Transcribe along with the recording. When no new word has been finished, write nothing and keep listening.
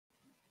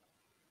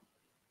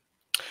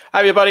Hi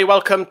everybody,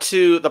 welcome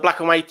to the Black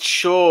and White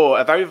Show.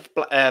 A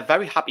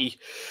very happy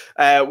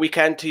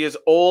weekend to you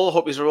all.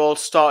 Hope you're all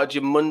started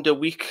your Monday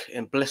week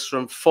in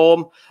blistering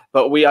form.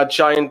 But we are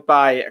joined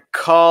by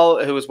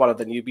Carl, who is one of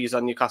the newbies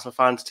on Newcastle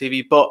Fans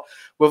TV. But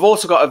we've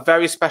also got a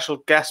very special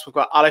guest. We've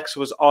got Alex,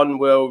 who was on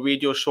World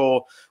Radio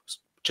Show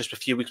just a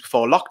few weeks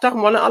before lockdown,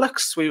 wasn't it,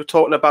 Alex? We were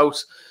talking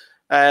about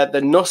the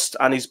NUST,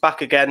 and he's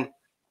back again.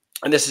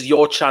 And this is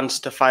your chance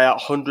to fire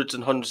hundreds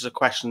and hundreds of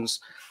questions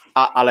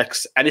at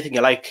Alex. Anything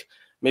you like.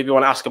 Maybe you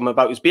want to ask him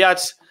about his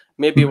beards.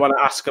 Maybe you want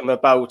to ask him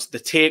about the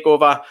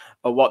takeover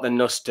or what the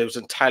NUST do. It's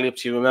entirely up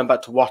to you. Remember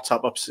to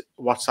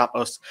WhatsApp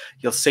us.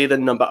 You'll see the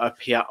number up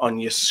here on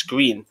your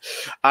screen.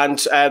 And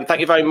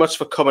thank you very much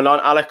for coming on,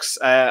 Alex.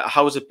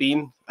 How's it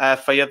been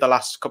for you the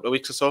last couple of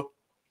weeks or so?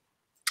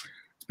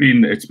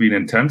 It's been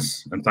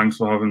intense, and thanks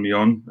for having me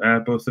on,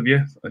 both of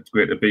you. It's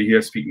great to be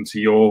here speaking to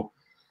your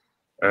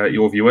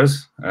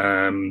viewers.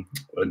 And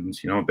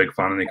you know, a big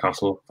fan of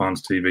Newcastle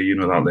Fans TV. You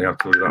know that they have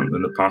told you that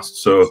in the past.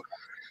 So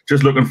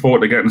just looking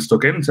forward to getting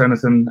stuck into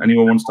anything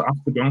anyone wants to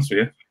ask, to be honest with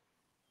you.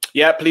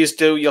 Yeah, please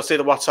do. You'll see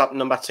the WhatsApp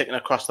number ticking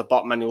across the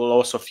bottom, and you'll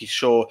also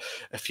show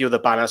a few of the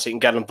banners so you can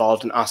get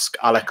involved and ask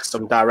Alex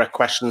some direct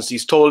questions.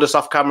 He's told us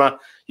off camera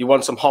you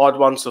want some hard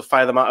ones, so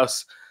fire them at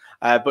us.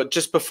 But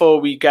just before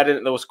we get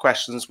into those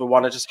questions, we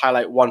want to just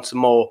highlight once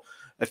more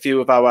a few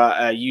of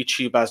our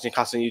YouTubers,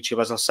 Newcastle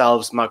YouTubers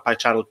ourselves, Magpie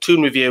Channel,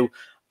 Toon Review,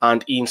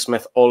 and Ian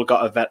Smith all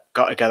got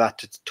together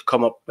to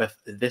come up with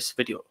this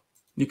video.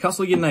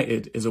 Newcastle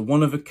United is a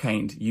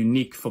one-of-a-kind,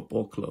 unique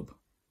football club.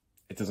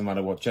 It doesn't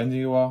matter what gender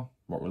you are,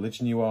 what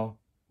religion you are,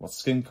 what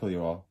skin colour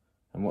you are,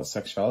 and what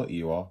sexuality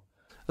you are.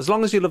 As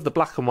long as you love the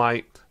black and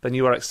white, then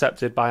you are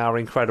accepted by our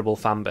incredible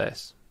fan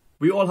base.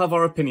 We all have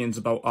our opinions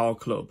about our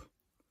club,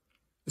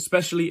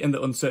 especially in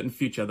the uncertain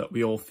future that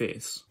we all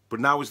face. But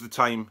now is the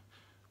time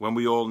when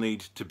we all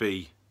need to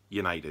be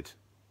united.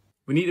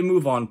 We need to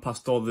move on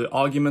past all the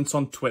arguments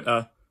on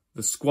Twitter,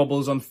 the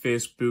squabbles on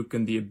Facebook,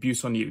 and the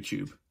abuse on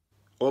YouTube.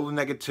 All the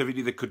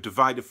negativity that could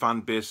divide a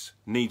fan base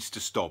needs to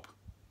stop.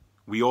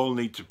 We all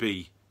need to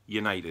be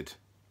united.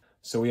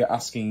 So we are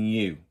asking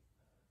you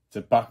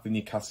to back the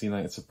Newcastle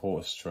United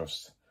Supporters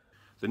Trust.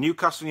 The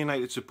Newcastle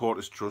United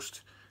Supporters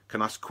Trust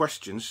can ask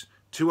questions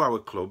to our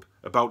club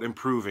about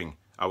improving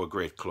our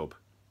great club.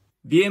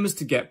 The aim is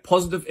to get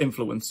positive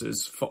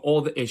influences for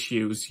all the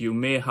issues you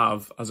may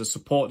have as a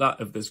supporter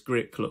of this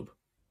great club.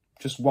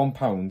 Just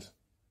 £1,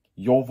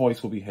 your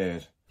voice will be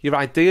heard. Your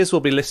ideas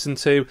will be listened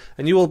to,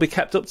 and you will be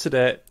kept up to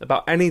date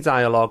about any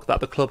dialogue that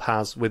the club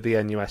has with the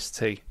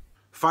NUST.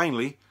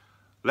 Finally,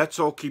 let's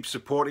all keep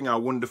supporting our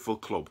wonderful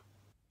club.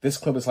 This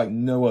club is like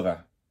no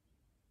other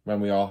when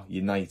we are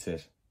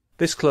united.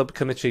 This club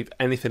can achieve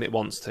anything it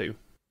wants to.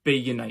 Be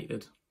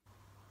united.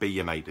 Be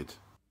united.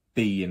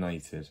 Be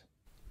united.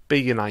 Be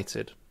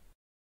united.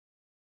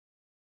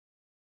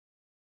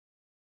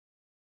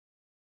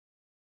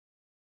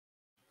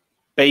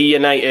 Be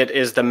united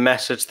is the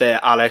message there,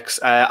 Alex.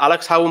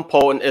 Alex, how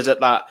important is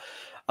it that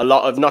a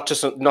lot of not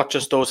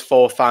just those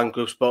 4 fan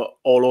groups, but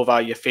all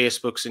over your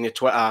Facebooks and your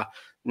Twitter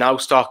now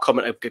start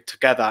coming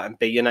together and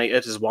be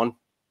united as one?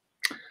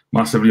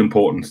 Massively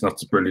important.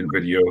 That's a brilliant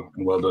video,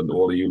 and well done to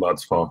all of you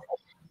lads for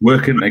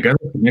working together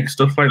to make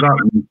stuff like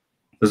that. And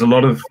there's a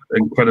lot of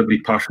incredibly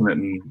passionate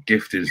and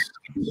gifted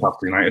Newcastle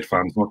United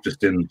fans, not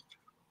just in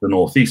the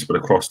North East, but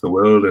across the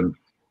world. And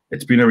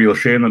it's been a real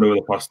shame that over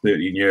the past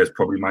 13 years,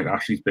 probably Mike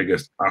Ashley's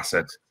biggest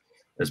asset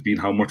has been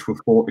how much we've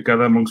fought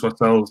together amongst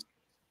ourselves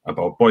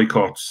about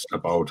boycotts,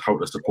 about how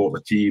to support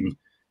the team.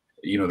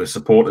 You know, the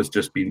support has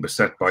just been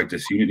beset by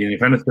disunity. And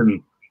if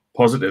anything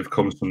positive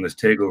comes from this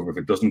takeover, if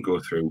it doesn't go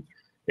through,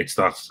 it's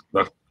that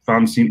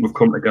fans seem to have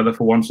come together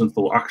for once and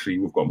thought, actually,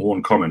 we've got more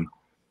in common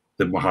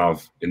than we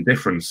have in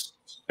difference,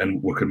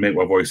 and we can make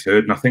our voice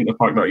heard. And I think the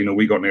fact that, you know,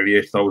 we got nearly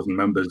 8,000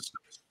 members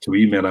to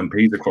email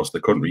MPs across the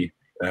country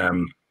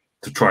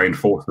to try and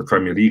force the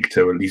Premier League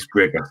to at least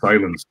break their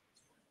silence.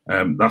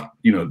 That,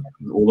 you know,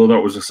 although that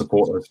was a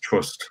supporters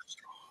trust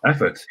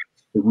effort,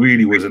 it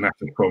really was an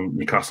effort from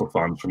Newcastle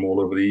fans from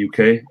all over the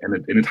UK,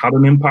 and it had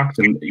an impact.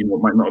 And you know,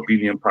 it might not have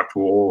been the impact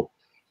we're all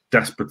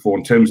desperate for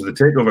in terms of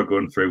the takeover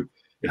going through.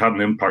 It had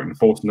an impact in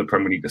forcing the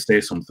Premier League to say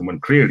something when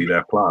clearly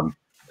their plan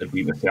had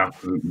been to say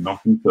absolutely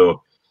nothing.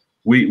 So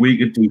we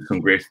could do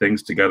some great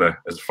things together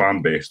as a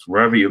fan base,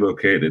 wherever you're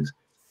located.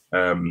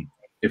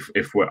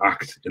 If we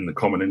act in the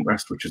common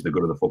interest, which is the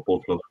good of the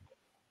football club.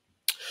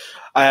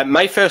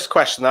 My first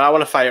question that I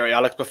want to fire at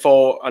Alex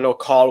before I know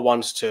Carl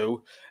wants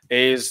to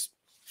is,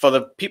 for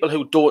the people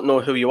who don't know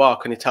who you are,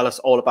 can you tell us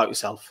all about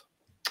yourself?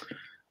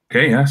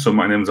 Okay, yeah. So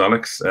my name's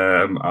Alex.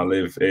 I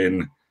live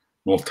in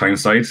North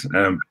Tyneside.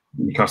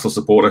 Newcastle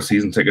supporter,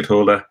 season ticket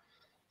holder.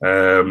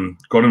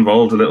 Got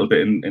involved a little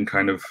bit in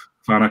kind of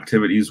fan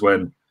activities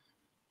when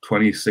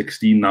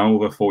 2016, now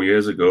over 4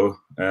 years ago,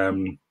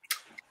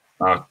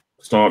 I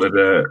started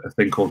a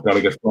thing called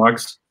Delegate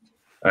Flags,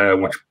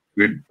 which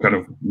we kind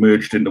of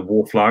merged into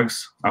War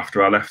Flags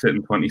after I left it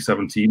in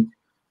 2017.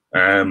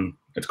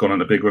 It's gone on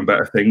to bigger and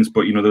better things,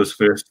 but you know, those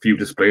first few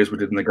displays we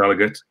did in the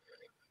Gallagher,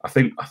 I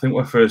think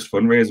our first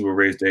fundraiser, we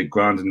raised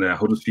 £8,000 in there.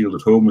 Huddersfield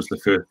at home was the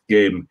first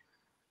game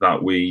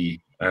that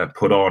we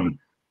put on,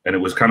 and it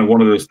was kind of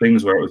one of those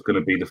things where it was going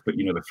to be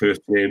the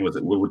first game was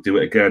that we would do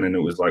it again, and it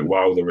was like,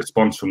 wow, the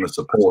response from the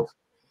support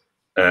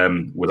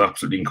was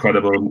absolutely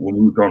incredible. We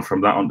moved on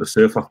from that onto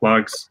surfer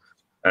flags,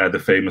 the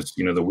famous,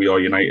 the We Are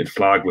United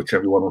flag, which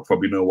everyone will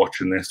probably know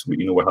watching this.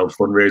 We held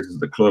fundraisers at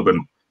the club,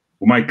 and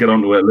we might get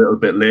onto it a little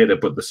bit later,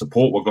 but the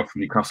support we got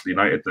from Newcastle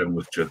United then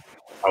was just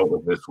out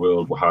of this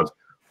world. We had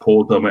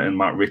Paul Dummett and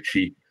Matt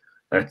Ritchie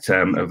at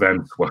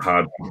events. We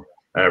had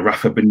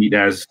Rafa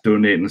Benitez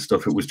donating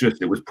stuff. It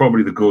was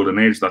probably the golden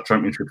age, that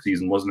championship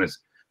season, wasn't it,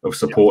 of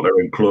supporter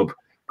and club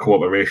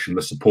cooperation.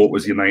 The support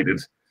was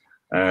united.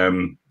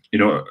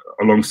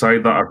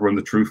 Alongside that, I've run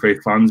the True Faith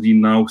fanzine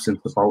now since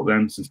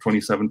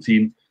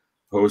 2017.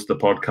 Host the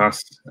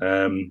podcast.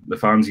 The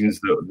fanzine's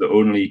the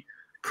only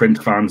print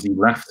fanzine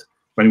left.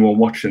 If anyone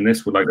watching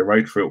this would like to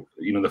write for it,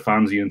 the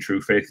fanzine and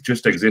True Faith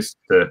just exists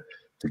to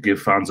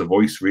give fans a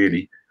voice,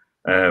 really.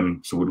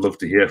 So we'd love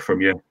to hear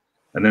from you.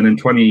 And then in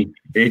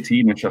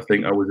 2018-ish, I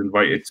think I was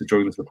invited to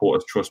join the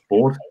Supporters Trust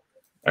board.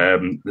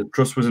 The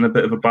trust was in a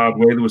bit of a bad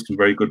way. There was some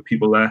very good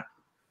people there,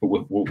 but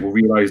we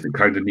realised it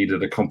kind of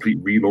needed a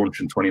complete relaunch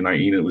in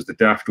 2019. It was the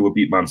day after we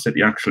beat Man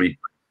City, actually,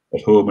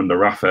 at home under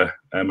Rafa.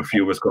 A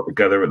few of us got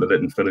together at the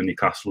Litton Phil in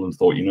Newcastle and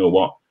thought, you know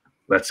what,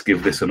 let's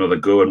give this another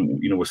go.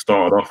 And, we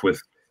started off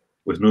with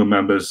no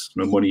members,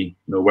 no money,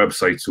 no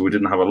website, so we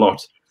didn't have a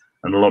lot.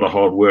 And a lot of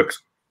hard work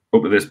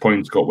up to this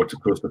point got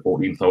close to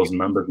 14,000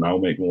 members now,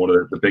 making one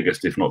of the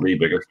biggest, if not the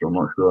biggest, I'm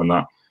not sure on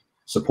that,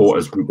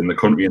 supporters group in the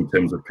country in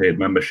terms of paid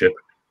membership.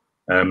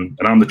 And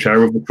I'm the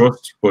chair of the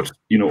trust, but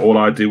all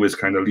I do is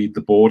kind of lead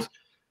the board.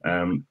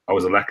 I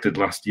was elected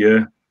last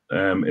year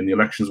in the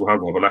elections we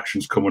have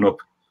elections coming up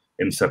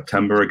in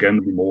September again.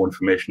 There'll be more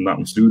information on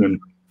that soon, and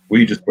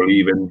we just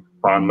believe in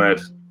fan-led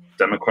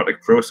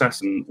democratic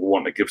process, and we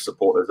want to give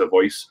supporters a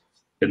voice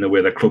in the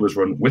way their club is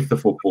run with the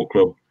football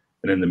club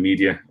and in the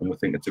media, and we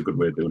think it's a good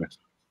way of doing it.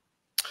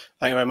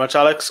 Thank you very much,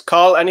 Alex.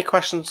 Carl, any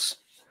questions?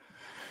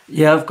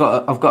 Yeah, I've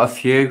got a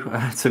few.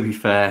 To be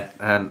fair,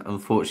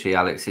 unfortunately,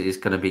 Alex, it is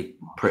going to be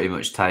pretty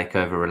much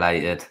takeover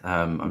related.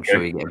 I'm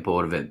sure you're getting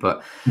bored of it,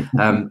 but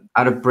I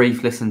had a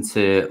brief listen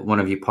to one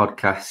of your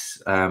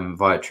podcasts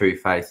via True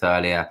Faith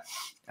earlier.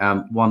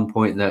 One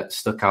point that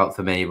stuck out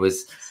for me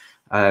was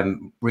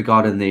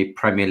regarding the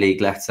Premier League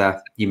letter.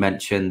 You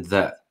mentioned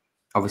that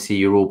obviously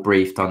you're all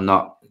briefed on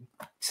not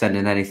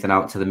sending anything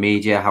out to the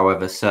media.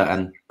 However,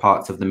 certain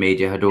parts of the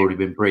media had already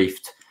been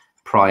briefed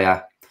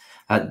prior,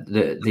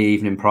 the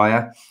evening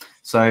prior.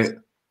 So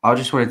I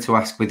just wanted to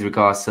ask, with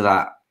regards to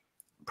that,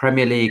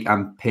 Premier League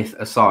and PIF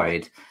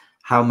aside,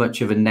 how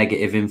much of a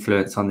negative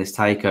influence on this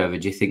takeover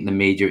do you think the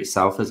media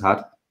itself has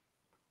had?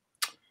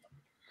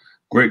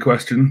 Great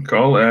question,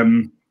 Carl. I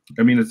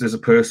mean, there's a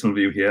personal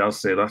view here, I'll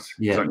say that.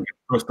 Yeah. I can give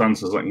trust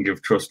answers, I can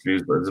give trust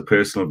views, but as a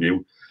personal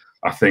view,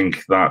 I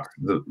think that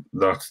the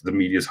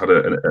media's had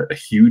a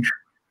huge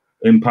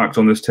impact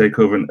on this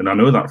takeover, and I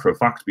know that for a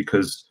fact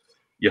because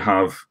you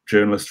have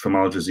journalists from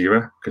Al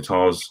Jazeera,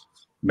 Qatar's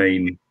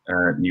main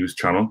news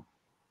channel,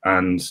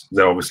 and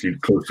they're obviously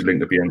closely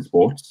linked to beIN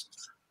Sports.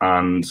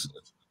 And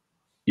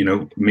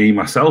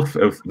myself,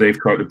 they've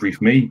tried to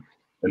brief me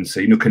and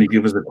say, can you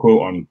give us a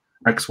quote on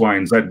X, Y,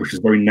 and Z, which is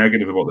very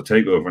negative about the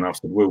takeover? And I've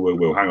said,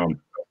 whoa, hang on,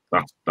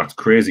 that's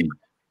crazy.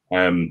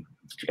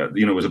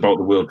 It was about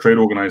the World Trade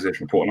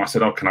Organization report, and I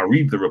said, can I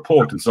read the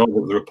report? And so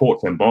the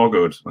report's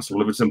embargoed. I said,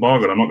 well, if it's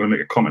embargoed, I'm not going to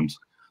make a comment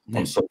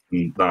on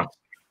something that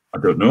I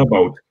don't know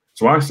about.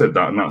 So I said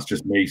that, and that's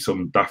just me,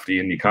 some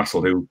dafty in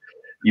Newcastle who,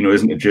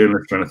 isn't a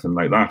journalist or anything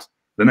like that.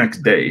 The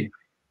next day,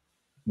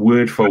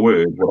 word for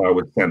word, what I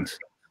was sent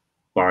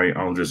by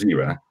Al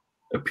Jazeera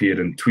appeared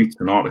in tweets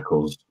and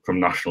articles from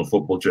national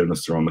football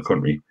journalists around the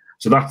country.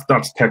 So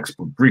that's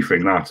textbook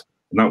briefing that.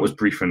 And that was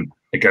briefing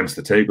against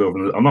the takeover.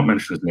 And I'm not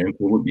mentioning his name,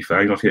 because it wouldn't be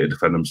fair. He's not here to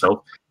defend himself.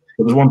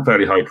 But there's one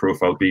fairly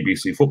high-profile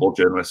BBC football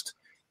journalist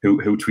who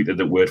tweeted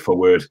that word for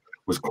word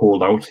was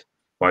called out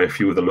by a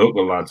few of the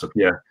local lads up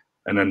here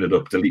and ended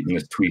up deleting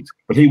his tweet.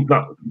 But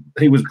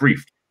he was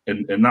briefed,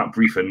 and that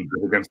briefing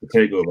was against the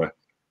takeover.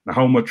 Now,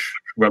 how much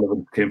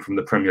relevance came from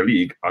the Premier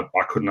League, I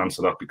couldn't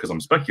answer that because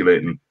I'm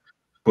speculating.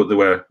 But there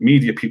were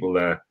media people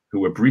there who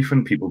were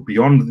briefing people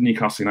beyond the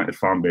Newcastle United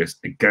fan base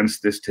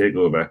against this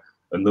takeover,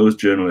 and those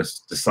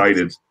journalists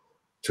decided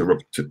to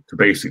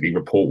basically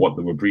report what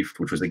they were briefed,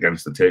 which was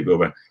against the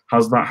takeover.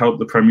 Has that helped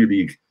the Premier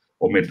League,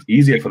 or made it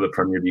easier for the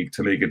Premier League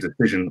to make a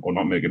decision or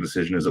not make a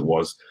decision as it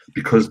was,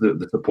 because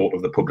the support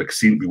of the public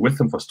seemed to be with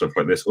them for stuff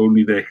like this?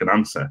 Only they can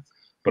answer.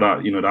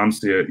 But to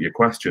answer your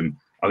question,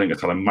 I think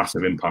it's had a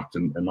massive impact,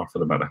 and not for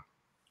the better.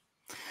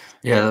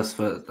 Yeah,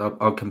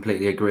 I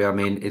completely agree. I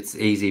mean, it's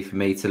easy for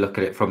me to look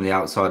at it from the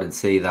outside and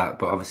see that,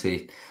 but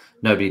obviously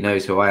nobody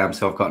knows who I am,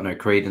 so I've got no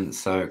credence.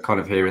 So kind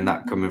of hearing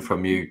that coming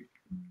from you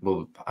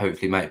will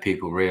hopefully make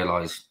people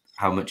realise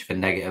how much of a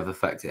negative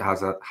effect it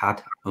has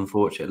had,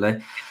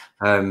 unfortunately.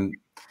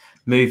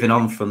 Moving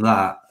on from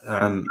that,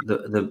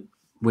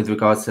 with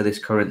regards to this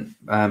current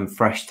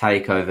fresh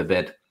takeover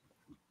bid,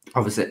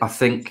 obviously, I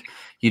think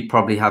you'd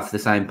probably have the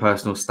same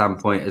personal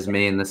standpoint as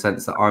me in the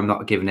sense that I'm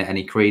not giving it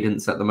any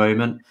credence at the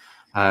moment.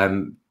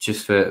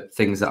 Just for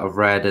things that I've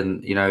read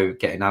and, you know,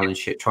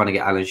 trying to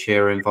get Alan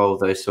Shearer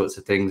involved, those sorts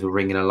of things were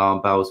ringing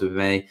alarm bells with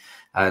me.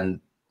 And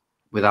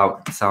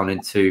without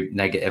sounding too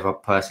negative, I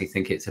personally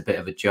think it's a bit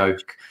of a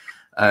joke.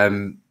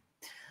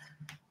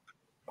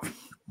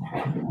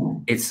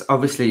 It's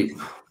obviously,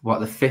 what,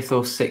 the 5th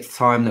or 6th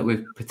time that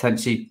we're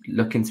potentially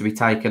looking to be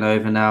taken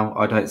over now.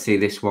 I don't see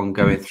this one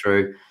going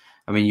through.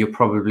 I mean, you're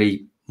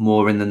probably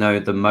more in the know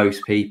than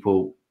most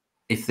people.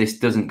 If this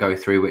doesn't go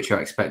through, which I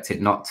expect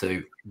it not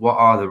to, what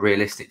are the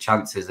realistic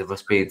chances of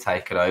us being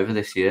taken over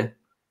this year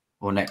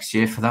or next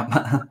year for that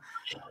matter?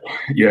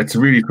 Yeah, it's a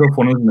really tough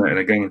one, isn't it? And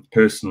again,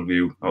 personal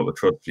view, not the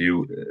trust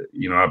view,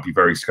 you know, I'd be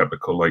very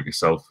skeptical, like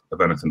yourself,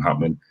 of anything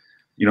happening.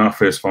 You know, I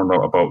first found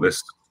out about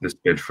this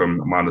bid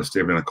from Amanda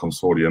Stavely and the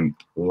consortium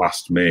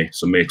last May,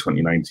 so May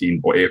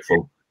 2019 or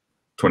April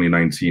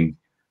 2019.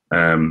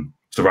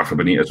 So Rafa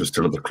Benitez was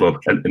still at the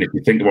club. And if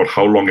you think about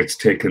how long it's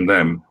taken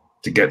them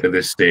to get to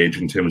this stage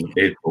in terms of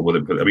April, with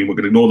it, I mean, we're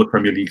going to ignore the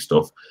Premier League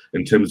stuff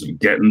in terms of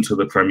getting to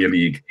the Premier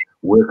League,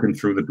 working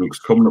through the books,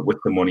 coming up with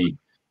the money,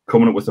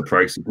 coming up with the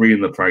price,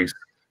 agreeing the price,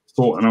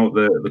 sorting out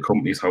the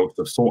company's house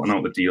stuff, sorting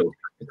out the deal.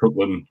 It took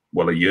them,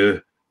 well, a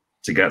year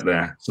to get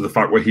there. So the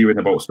fact we're hearing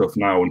about stuff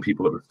now and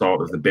people at the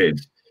start of the bid,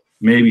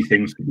 maybe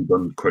things could be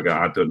done quicker.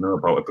 I don't know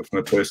about it, but from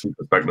a personal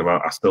perspective,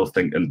 I still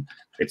think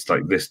it's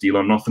like this deal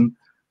or nothing.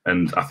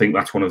 And I think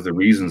that's one of the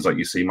reasons that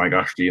you see Mike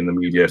Ashley in the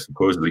media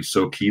supposedly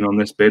so keen on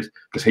this bid,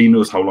 because he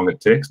knows how long it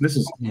takes. And this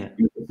is a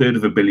third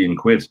of £1 billion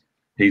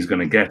he's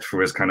going to get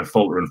for his kind of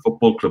faltering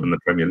football club in the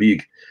Premier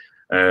League.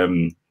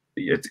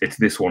 It's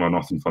this one or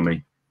nothing for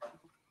me.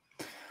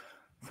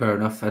 Fair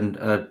enough.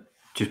 And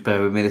just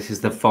bear with me. This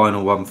is the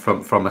final one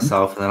from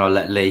myself, and then I'll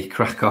let Lee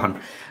crack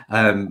on.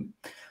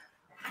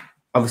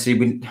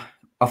 Obviously,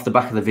 off the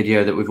back of the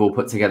video that we've all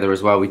put together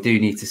as well, we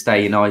do need to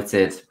stay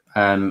united.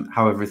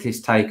 However, if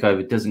this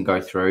takeover doesn't go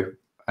through,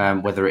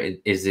 whether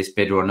it is this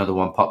bid or another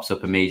one pops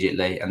up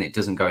immediately and it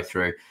doesn't go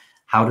through,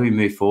 how do we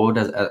move forward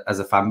as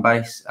a fan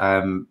base?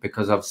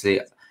 Because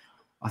obviously,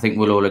 I think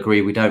we'll all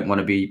agree we don't want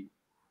to be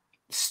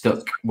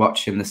stuck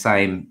watching the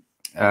same,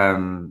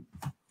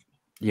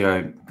 you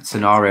know,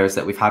 scenarios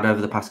that we've had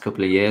over the past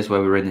couple of years, where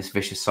we're in this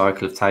vicious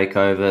cycle of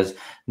takeovers,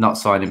 not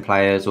signing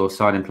players or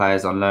signing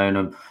players on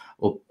loan,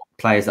 or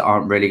players that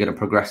aren't really going to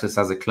progress us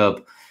as a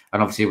club.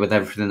 And obviously, with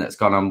everything that's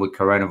gone on with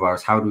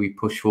coronavirus, how do we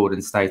push forward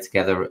and stay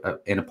together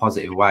in a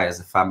positive way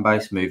as a fan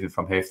base moving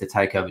from here if the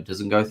takeover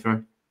doesn't go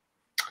through?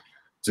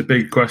 It's a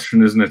big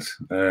question, isn't it?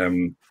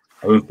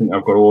 I don't think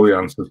I've got all the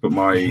answers, but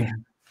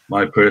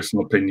my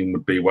personal opinion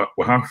would be we'll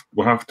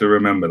have to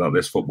remember that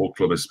this football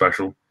club is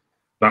special.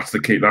 That's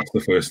the key. That's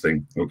the first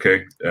thing,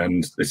 okay?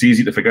 And it's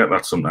easy to forget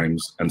that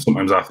sometimes. And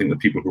sometimes I think the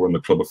people who run the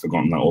club have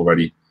forgotten that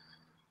already.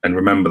 And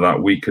remember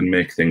that we can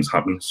make things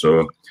happen.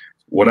 So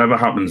whatever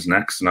happens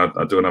next, and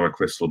I don't have a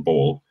crystal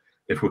ball,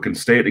 if we can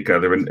stay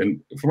together,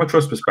 and from a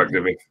trust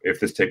perspective, if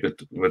this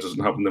takeover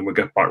doesn't happen, then we'll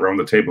get back around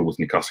the table with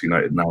Newcastle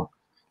United now,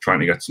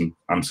 trying to get some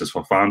answers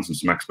for fans and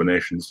some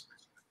explanations.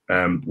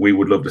 We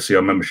would love to see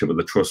our membership of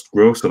the trust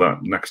grow, so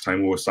that next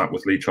time we were sat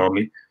with Lee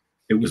Charnley,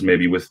 it was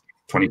maybe with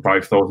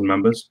 25,000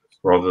 members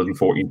rather than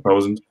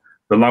 14,000.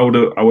 The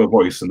louder our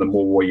voice and the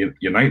more we're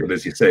united,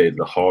 as you say,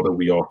 the harder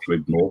we are to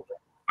ignore.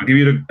 I'll give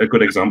you a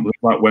good example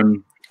of that.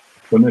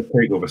 When the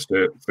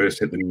takeover first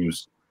hit the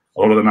news,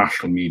 a lot of the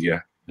national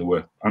media who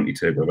were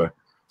anti-takeover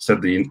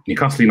said the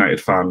Newcastle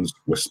United fans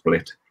were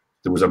split.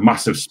 There was a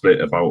massive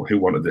split about who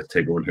wanted this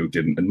takeover and who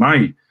didn't. And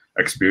my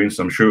experience,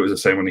 I'm sure it was the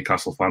same on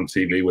Newcastle Fan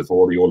TV with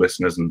all your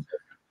listeners and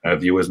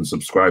viewers and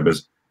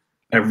subscribers,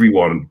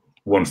 everyone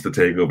wants the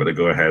takeover to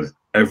go ahead.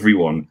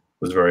 Everyone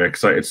was very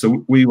excited.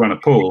 So we ran a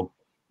poll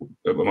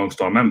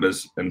amongst our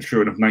members, and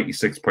sure enough,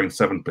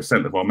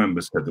 96.7% of our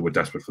members said they were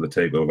desperate for the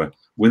takeover.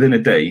 Within a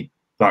day,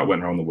 that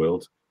went around the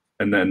world.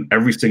 And then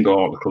every single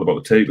article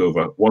about the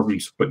takeover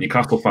wasn't, but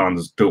Newcastle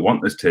fans don't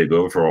want this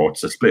takeover, or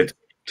it's a split,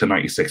 to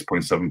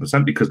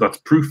 96.7%, because that's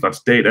proof,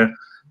 that's data.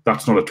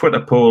 That's not a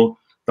Twitter poll.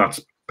 That's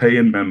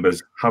paying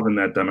members having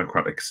their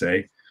democratic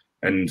say.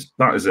 And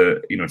that is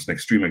it's an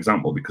extreme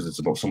example because it's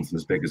about something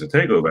as big as a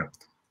takeover.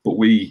 But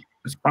we,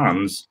 as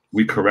fans,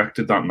 we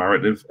corrected that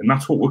narrative, and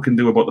that's what we can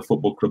do about the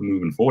football club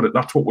moving forward.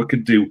 That's what we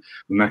could do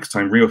the next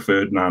time Rio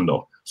Ferdinand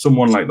or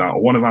someone like that,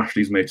 or one of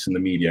Ashley's mates in the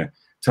media,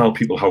 tell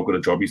people how good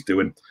a job he's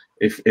doing.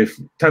 If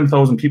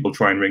 10,000 people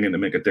try and ring in to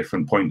make a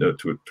different point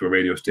to a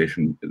radio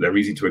station, they're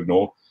easy to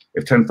ignore.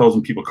 If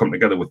 10,000 people come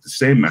together with the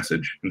same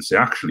message and say,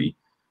 actually,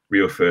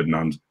 Rio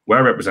Ferdinand,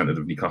 we're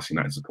representative of Newcastle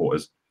United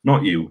supporters,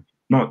 not you,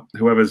 not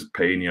whoever's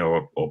paying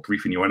you or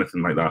briefing you or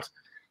anything like that.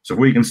 So if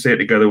we can stay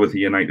together with a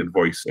united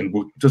voice, and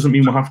it doesn't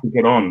mean we'll have to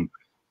get on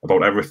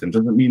about everything,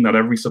 doesn't mean that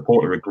every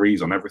supporter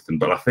agrees on everything,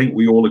 but I think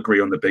we all agree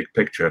on the big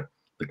picture.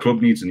 The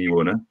club needs a new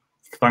owner.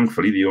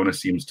 Thankfully, the owner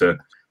seems to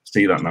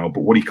see that now.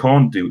 But what he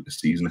can't do this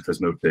season, if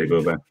there's no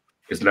takeover,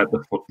 is let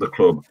the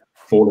club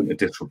fall into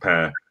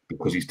disrepair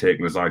because he's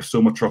taken his eye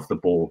so much off the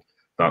ball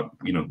that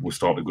we'll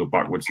start to go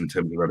backwards in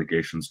terms of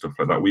relegation and stuff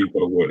like that. We've got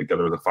to work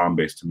together as a fan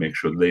base to make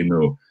sure they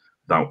know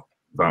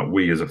that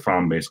we as a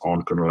fan base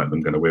aren't going to let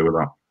them get away with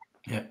that.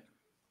 Yeah.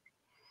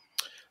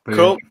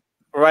 Cool.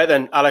 Right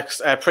then,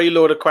 Alex,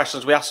 preloaded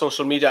questions. We asked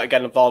social media to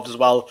get involved as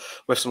well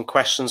with some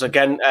questions.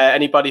 Again,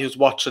 anybody who's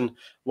watching,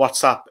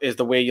 WhatsApp is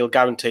the way you'll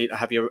guarantee to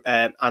have your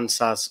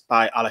answers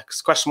by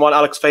Alex. Question 1,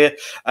 Alex, for you,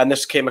 and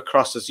this came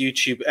across as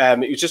YouTube.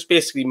 It was just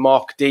basically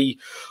Mark D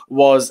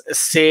was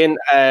saying,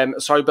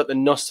 sorry, but the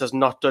NUST has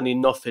not done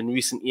enough in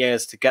recent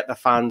years to get the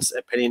fans'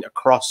 opinion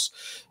across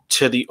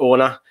to the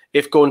owner.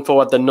 If going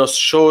forward the NUST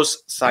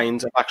shows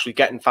signs of actually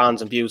getting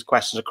fans and viewers'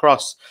 questions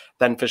across,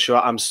 then for sure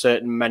I'm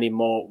certain many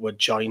more would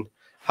join.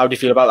 How do you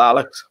feel about that,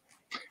 Alex?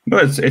 No,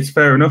 it's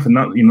fair enough, and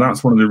that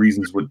that's one of the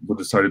reasons we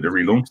decided to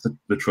relaunch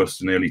the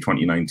trust in early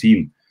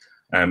 2019.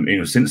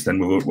 Since then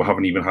we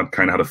haven't even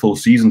had a full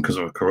season because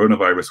of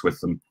coronavirus with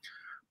them.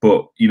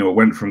 But it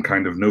went from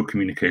kind of no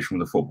communication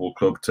with the football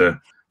club to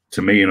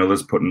me and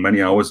others putting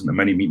many hours into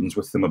many meetings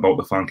with them about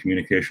the fan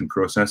communication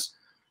process.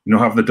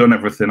 Have they done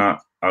everything I'd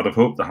have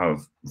hoped to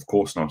have? Of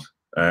course not.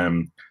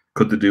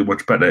 Could they do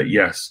much better?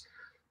 Yes.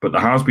 But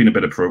there has been a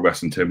bit of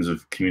progress in terms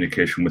of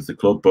communication with the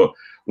club. But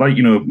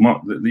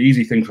Mark, the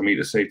easy thing for me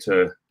to say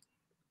to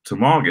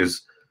Mark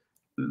is,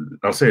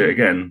 I'll say it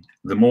again,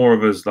 the more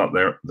of us that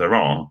there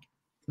are,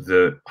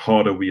 the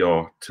harder we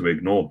are to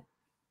ignore.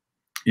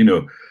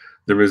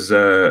 There is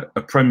a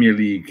Premier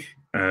League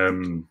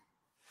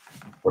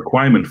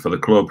requirement for the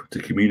club to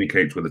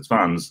communicate with its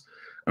fans,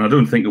 and I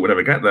don't think it would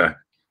ever get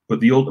there. But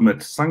the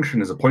ultimate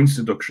sanction is a points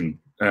deduction.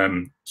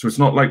 So it's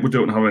not like we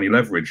don't have any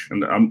leverage.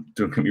 And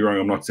don't get me wrong,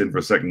 I'm not saying for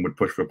a second we'd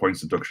push for a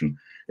points deduction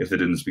if they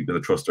didn't speak to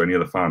the trust or any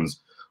other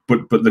fans.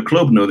 But the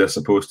club know they're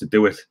supposed to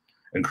do it.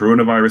 And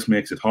coronavirus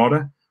makes it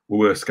harder. We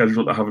were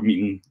scheduled to have a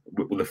meeting,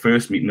 with the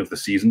first meeting of the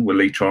season with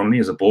Lee Charnley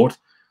as a board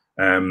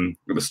at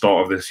the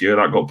start of this year.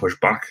 That got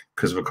pushed back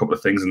because of a couple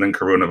of things, and then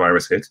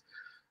coronavirus hit.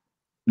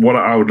 What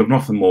I would love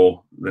nothing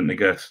more than to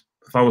get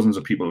thousands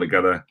of people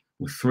together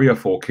with 3 or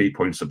 4 key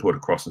points to put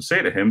across and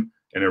say to him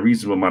in a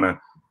reasonable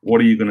manner,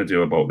 what are you going to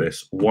do about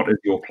this? What is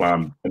your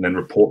plan? And then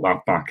report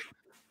that back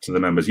to the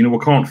members. We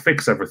can't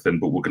fix everything,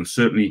 but we can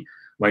certainly,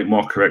 like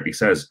Mark correctly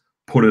says,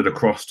 put it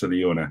across to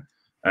the owner.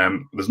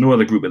 There's no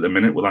other group at the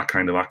minute with that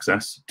kind of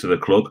access to the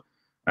club.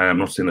 I'm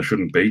not saying there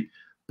shouldn't be,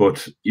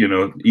 but,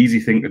 easy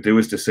thing to do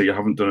is to say you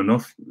haven't done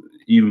enough.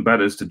 Even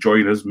better is to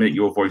join us, make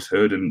your voice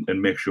heard,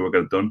 and make sure we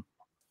get it done.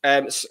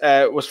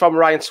 Was from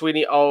Ryan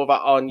Sweeney over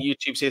on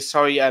YouTube. Says,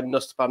 sorry,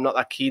 NUST, I'm not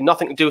that keen.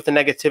 Nothing to do with the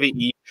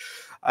negativity.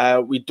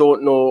 We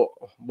don't know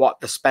what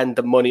to spend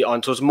the money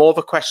on. So it's more of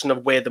a question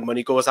of where the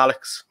money goes,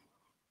 Alex.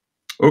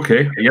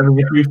 Okay. Yeah,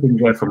 there's a few things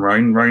there from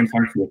Ryan. Ryan,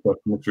 thanks for your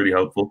question. That's really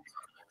helpful.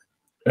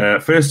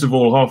 First of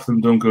all, half of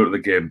them don't go to the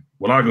game.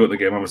 When I go to the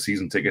game, I have a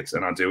season ticket,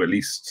 and I do at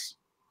least,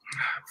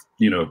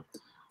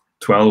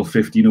 12,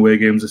 15 away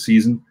games a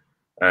season.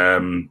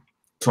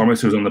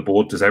 Thomas, who's on the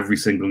board, does every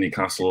single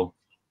Newcastle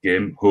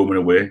game, home and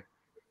away.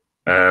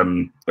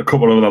 A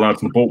couple of other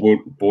lads on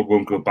the board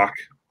won't go back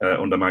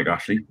under Mike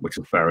Ashley, which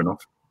is fair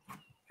enough.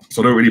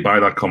 So I don't really buy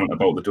that comment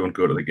about they don't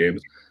go to the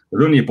games.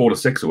 There's only a board of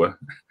 6 away.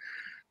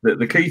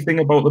 The key thing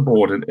about the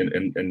board,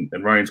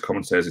 and Ryan's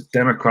comment says, it's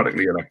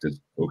democratically elected.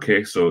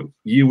 Okay, so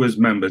you as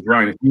members,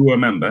 Ryan, if you were a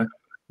member,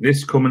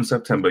 this coming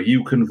September,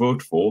 you can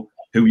vote for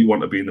who you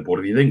want to be in the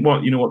board. If you think,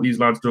 these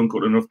lads don't go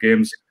to enough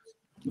games,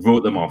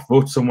 vote them off.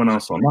 Vote someone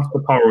else on. That's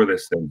the power of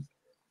this thing.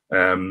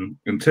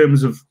 In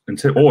terms of,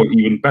 or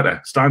even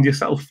better, stand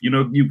yourself.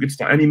 You could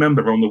start, any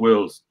member around the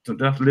world,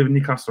 don't have to live in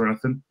Newcastle or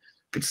anything,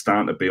 could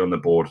stand to be on the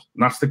board.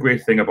 And that's the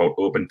great thing about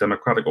open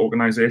democratic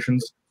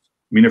organisations.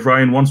 I mean, if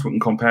Ryan wants, we can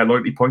compare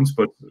loyalty points,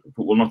 but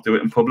we'll not do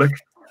it in public,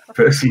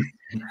 personally.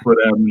 But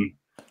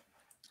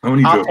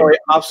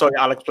I'm sorry,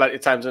 Alex, plenty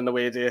of times in the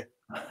way, dear.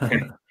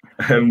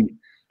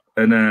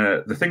 And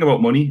the thing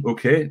about money,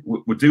 okay,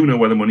 we do know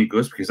where the money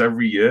goes because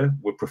every year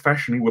we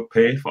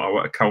pay for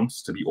our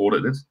accounts to be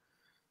audited.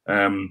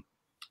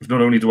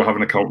 Not only do I have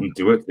an accountant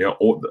do it, they are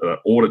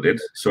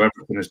audited, so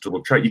everything is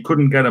double checked. You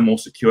couldn't get a more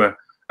secure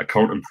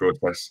accounting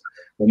process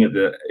than at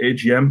the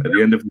AGM at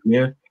the end of the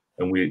year,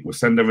 and we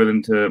send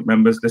everything to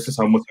members. This is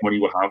how much money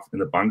we have in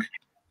the bank.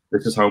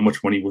 This is how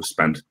much money we've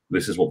spent.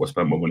 This is what we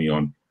spent our money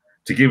on.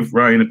 To give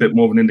Ryan a bit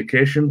more of an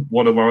indication,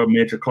 what are our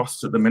major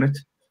costs at the minute?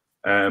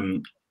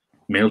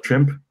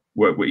 MailChimp,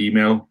 we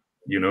email,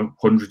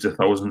 hundreds of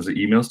thousands of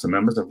emails to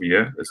members every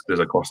year. There's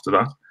a cost to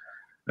that.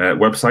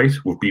 Website,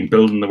 we've been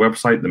building the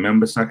website, the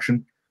member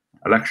section.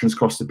 Elections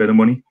cost a bit of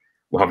money.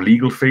 We'll have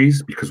legal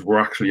fees because we're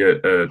actually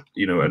a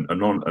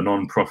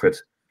non-profit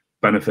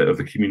benefit of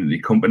the community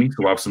company. So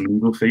we'll have some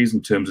legal fees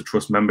in terms of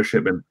trust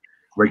membership and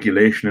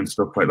regulation and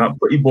stuff like that.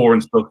 Pretty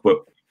boring stuff, but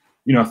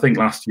I think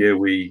last year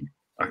I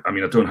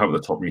don't have it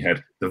at the top of my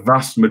head. The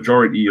vast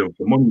majority of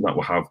the money that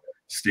we have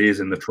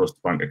stays in the trust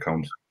bank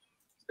account.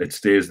 It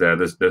stays there.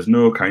 There's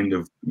no kind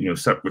of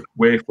separate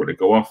way for it to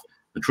go off.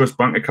 The trust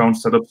bank account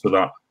set up so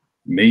that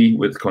me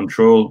with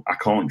control, I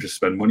can't just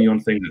spend money on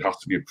things. It has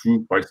to be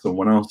approved by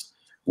someone else.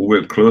 We'll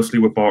work closely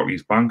with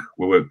Barclays Bank.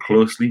 We'll work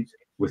closely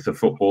with the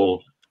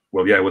football.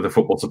 Well, yeah, with the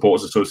Football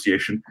Supporters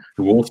Association,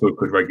 who also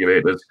could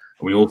regulate us,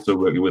 and we also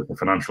work with the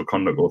Financial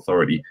Conduct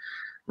Authority.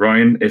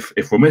 Ryan, if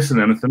we're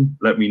missing anything,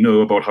 let me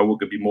know about how we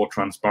could be more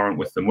transparent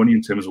with the money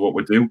in terms of what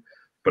we do.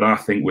 But I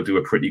think we'll do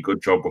a pretty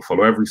good job. We'll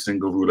follow every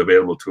single rule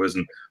available to us.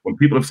 And when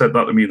people have said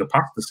that to me in the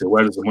past, they say,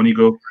 "Where does the money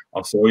go?"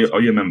 I'll say,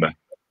 "Are you a member?"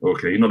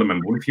 Okay, you're not a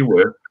member. Well, if you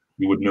were,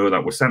 you would know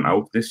that we're sent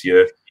out this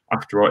year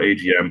after our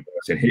AGM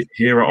saying,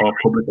 "Here are our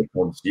public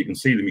accounts." You can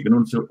see them. You can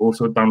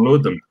also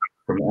download them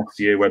from the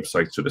FCA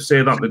website. So to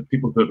say that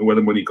people don't know where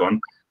the money gone,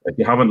 if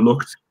you haven't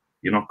looked,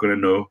 you're not going to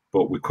know.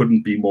 But we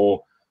couldn't be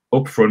more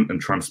upfront and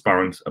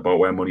transparent about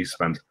where money's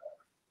spent.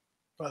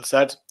 Well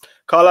said.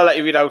 Carl, I'll let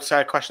you read out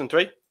question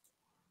 3.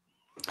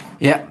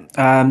 Yeah,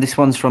 this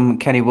one's from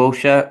Kenny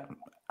Wilshire.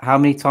 How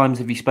many times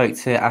have you spoke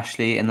to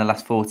Ashley in the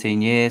last 14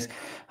 years?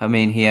 I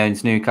mean, he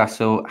owns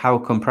Newcastle. How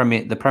come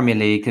the Premier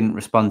League didn't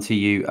respond to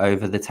you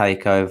over the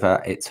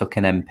takeover? It took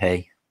an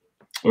MP.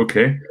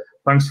 Okay,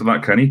 thanks for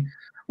that, Kenny.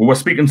 Well, we're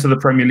speaking to the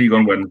Premier League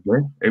on Wednesday.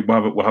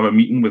 We'll have a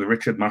meeting with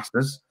Richard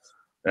Masters,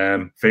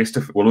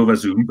 over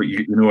Zoom, but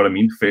you know what I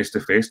mean, face to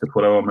face, to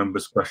put our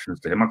members'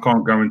 questions to him. I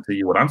can't guarantee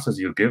you what answers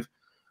he'll give,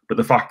 but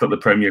the fact that the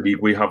Premier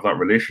League, we have that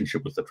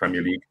relationship with the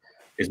Premier League,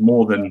 is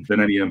more than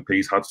any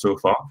MPs had so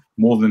far,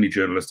 more than any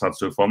journalists had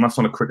so far. And that's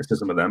not a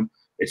criticism of them.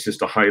 It's just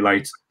to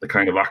highlight the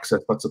kind of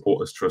access that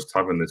Supporters Trust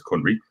have in this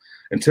country.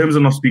 In terms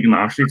of not speaking to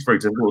Ashley, it's very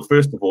difficult.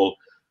 First of all,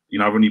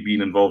 I've only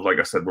been involved, like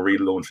I said, we're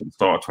relaunched at the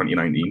start of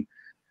 2019.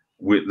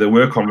 There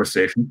were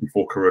conversations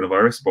before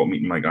coronavirus about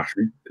meeting Mike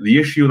Ashley. The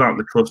issue that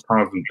the Trust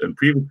has and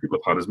previous people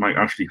have had is Mike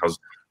Ashley has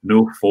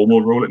no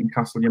formal role at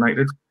Newcastle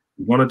United.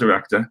 He's not a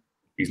director.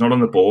 He's not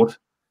on the board.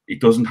 He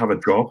doesn't have a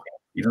job.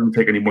 He doesn't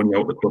take any money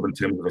out of the club in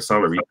terms of a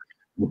salary.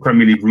 The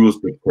Premier League rules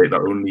dictate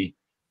that only,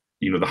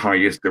 the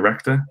highest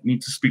director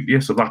needs to speak to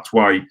you. So that's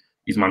why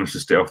he's managed to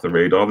stay off the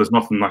radar. There's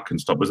nothing that can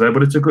stop us there,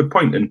 but it's a good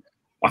point. And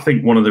I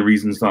think one of the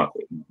reasons that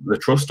the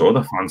Trust or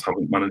the fans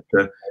haven't managed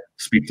to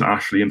speak to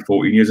Ashley in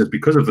 14 years is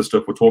because of the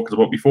stuff we're talking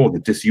about before, the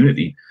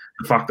disunity.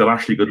 The fact that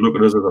Ashley could look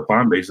at us as a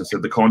fan base and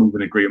said they can't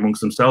even agree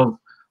amongst themselves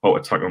how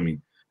to tackle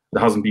me.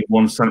 There hasn't been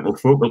one central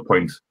focal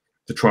point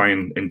to try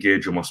and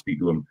engage him or speak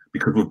to him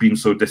because we've been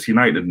so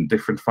disunited in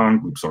different fan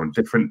groups or in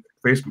different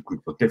Facebook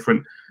groups or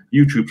different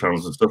YouTube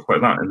channels and stuff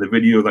like that. And the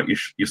video that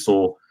you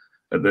saw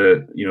at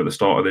the the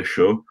start of this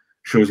show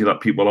shows you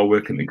that people are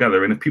working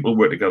together. And if people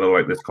work together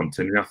like this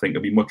continually, I think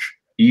it'll be much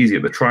easier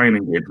to try and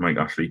engage Mike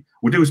Ashley.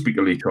 We do speak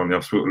to Lee Charnley.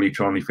 I've spoken to Lee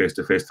Charnley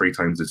face-to-face 3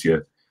 times this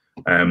year.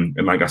 And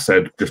like I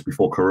said, just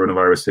before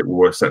coronavirus hit, we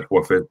were set for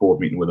our first board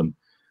meeting with him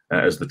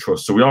as the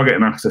Trust. So we are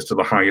getting access to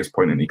the highest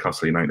point in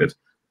Newcastle United.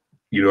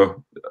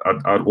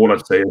 All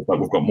I'd say is that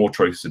we've got more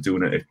choices of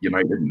doing it if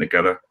United and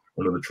together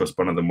under the Trust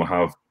banner than we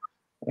have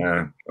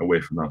away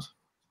from that.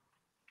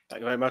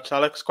 Thank you very much,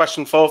 Alex.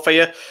 Question 4 for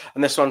you,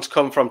 and this one's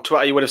come from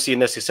Twitter. You would have seen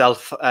this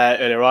yourself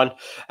earlier on.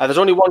 There's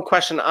only one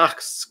question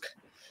asked.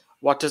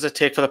 What does it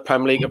take for the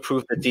Premier League to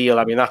approve the deal?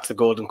 I mean, that's the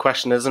golden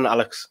question, isn't it,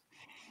 Alex?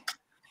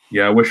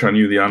 Yeah, I wish I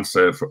knew the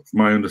answer. From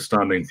my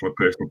understanding, from a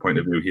personal point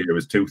of view here,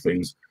 is 2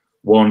 things.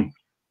 One,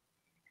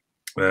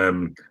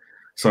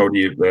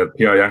 Saudi, the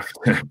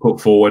PIF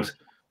put forward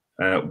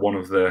one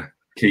of the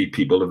key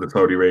people of the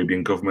Saudi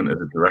Arabian government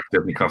as a director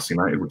of Newcastle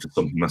United, which is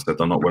something that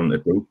they're not willing to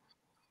do.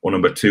 Or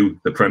number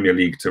 2, the Premier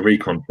League to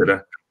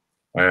reconsider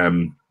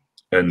and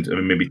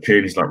maybe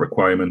change that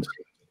requirement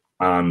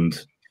and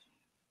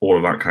all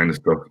of that kind of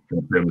stuff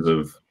in terms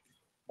of,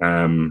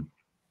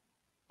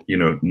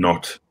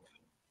 not,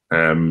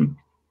 I'm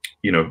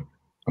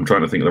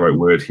trying to think of the right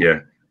word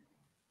here.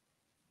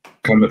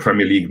 Can the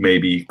Premier League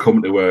maybe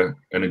come to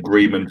an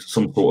agreement,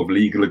 some sort of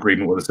legal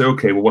agreement where they say,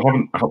 okay, well,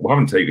 we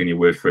haven't taken your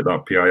word for it,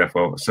 that PIF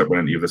are a separate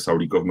entity of the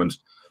Saudi government.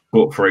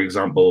 But, for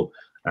example,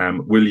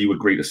 will you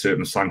agree to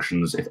certain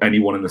sanctions if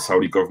anyone in the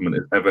Saudi government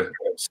is ever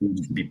seen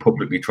to be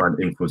publicly trying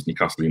to influence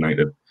Newcastle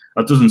United?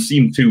 That doesn't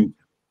seem too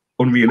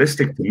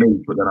unrealistic to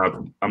me, but then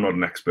I'm not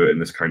an expert in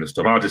this kind of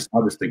stuff. I just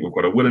think we've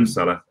got a willing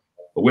seller,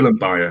 a willing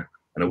buyer,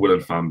 and a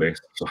willing fan base.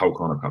 So how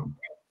can it happen?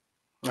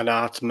 I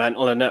know, it's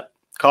mental, isn't it?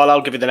 Carl,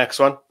 I'll give you the next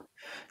one.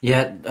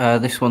 Yeah,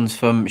 this one's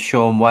from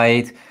Sean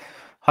Wade.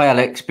 Hi,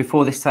 Alex.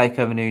 Before this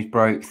takeover news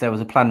broke, there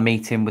was a planned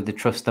meeting with the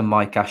Trust and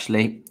Mike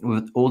Ashley.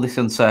 With all this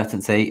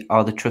uncertainty,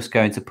 are the Trust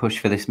going to push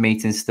for this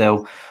meeting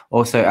still?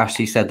 Also,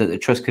 Ashley said that the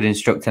Trust could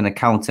instruct an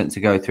accountant to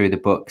go through the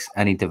books.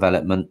 Any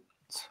development?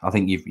 I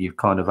think you've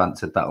kind of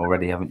answered that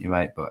already, haven't you,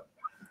 mate? But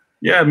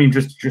yeah, I mean,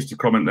 just to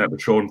comment there,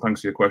 but Sean,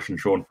 thanks for your question,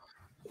 Sean.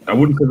 I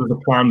wouldn't say there was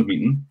a planned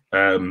meeting.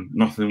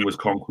 Nothing was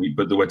concrete,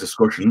 but there were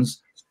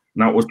discussions.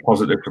 And that was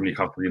positive from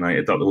Newcastle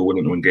United that they were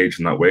willing to engage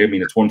in that way. I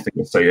mean, it's one thing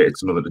to say it,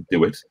 it's another to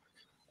do it.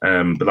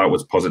 But that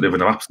was positive,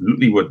 and I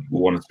absolutely would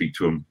want to speak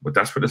to him. We're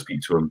desperate to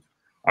speak to him.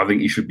 I think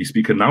he should be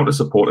speaking now to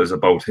supporters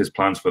about his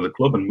plans for the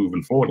club and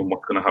moving forward and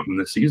what's going to happen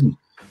this season.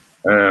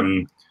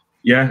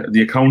 Yeah,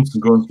 the accounts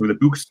and going through the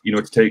books,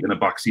 it's taken a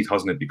backseat,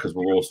 hasn't it? Because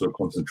we're also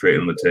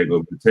concentrating on the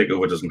takeover. If the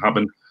takeover doesn't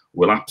happen,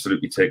 we'll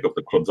absolutely take up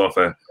the club's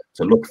offer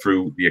to look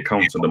through the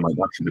accounts under Mike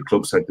Ashley. The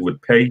club said they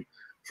would pay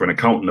for an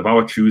accountant of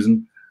our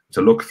choosing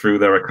look through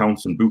their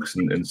accounts and books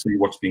and see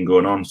what's been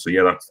going on. So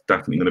yeah, that's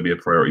definitely going to be a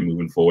priority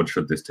moving forward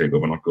should this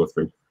takeover not go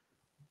through.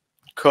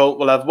 Cool.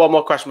 We'll have one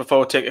more question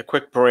before we take a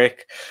quick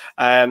break.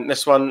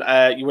 This one,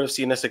 you would have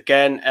seen this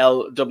again.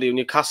 LW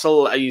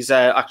Newcastle, he's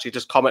actually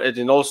just commented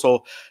and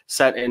also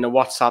sent in a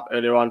WhatsApp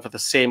earlier on for the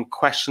same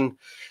question.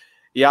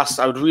 Yes,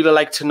 I would really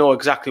like to know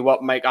exactly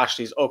what Mike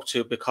Ashley's up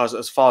to, because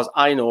as far as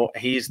I know,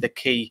 he's the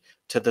key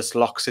to this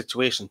lock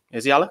situation.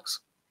 Is he,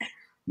 Alex?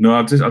 No,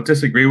 I'll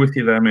disagree with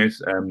you there, mate.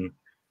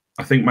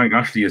 I think Mike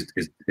Ashley is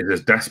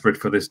as desperate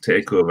for this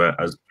takeover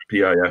as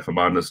PIF,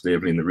 Amanda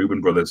Staveley and the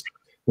Reuben brothers.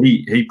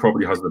 He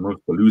probably has the most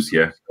to lose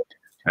here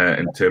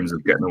in terms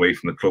of getting away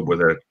from the club with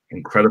an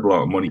incredible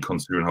amount of money,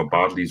 considering how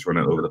badly he's run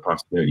it over the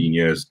past 13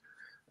 years.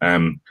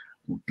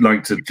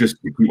 Like to just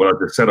repeat what I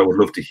just said, I would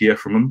love to hear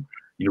from him.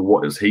 You know,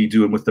 what is he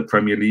doing with the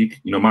Premier League?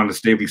 You know, Amanda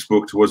Staveley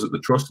spoke to us at the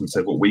Trust and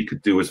said what we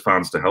could do as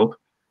fans to help.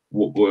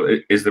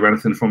 Is there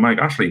anything from Mike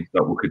Ashley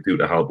that we could do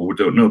to help? But we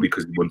don't know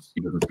because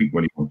he doesn't speak to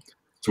anyone.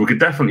 So we could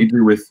definitely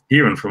do with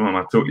hearing from him.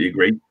 I totally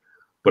agree.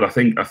 But I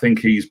think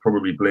he's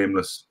probably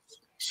blameless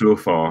so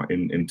far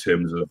in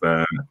terms of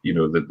you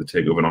know, the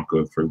takeover not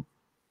going through.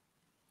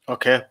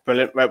 Okay,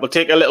 brilliant. Right, we'll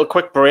take a little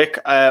quick break.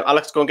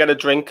 Alex, go and get a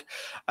drink.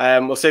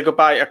 We'll say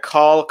goodbye to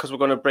Carl because we're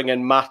going to bring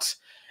in Matt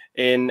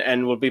in,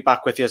 and we'll be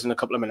back with you in a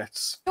couple of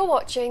minutes. You're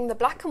watching the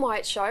Black and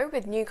White Show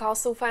with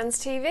Newcastle Fans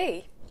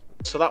TV.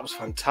 So that was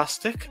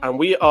fantastic, and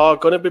we are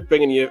going to be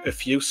bringing you a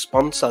few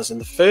sponsors, and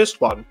the first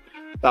one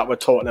that we're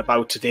talking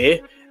about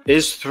today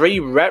is 3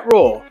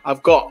 Retro.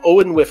 I've got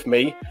Owen with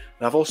me,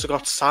 and I've also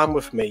got Sam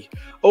with me.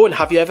 Owen,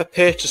 have you ever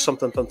purchased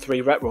something from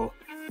 3 Retro?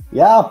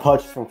 Yeah, I've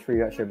purchased from 3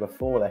 Retro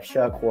before. Their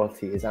shirt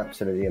quality is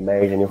absolutely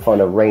amazing. You'll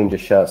find a range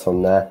of shirts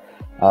on there.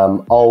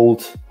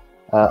 Old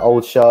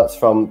shirts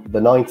from the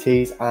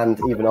 90s, and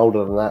even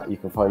older than that, you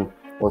can find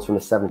ones from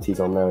the 70s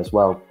on there as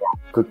well.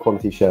 Good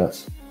quality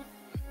shirts.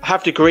 I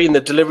have to agree, and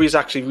the delivery is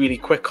actually really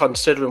quick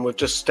considering we've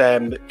just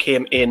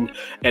came in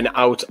and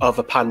out of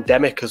a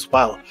pandemic as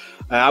well.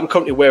 I'm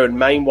currently wearing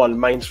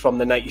mine's from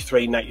the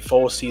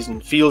 93-94 season.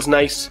 Feels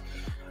nice.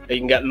 You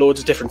can get loads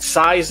of different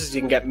sizes.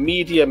 You can get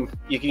medium,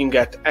 you can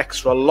get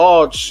extra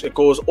large. It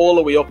goes all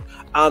the way up,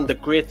 and the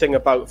great thing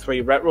about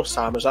 3 Retro,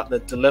 Sam, is that they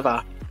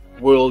deliver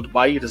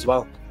worldwide as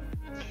well.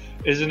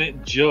 Isn't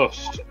it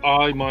just?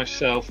 I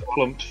myself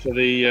plumped for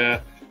the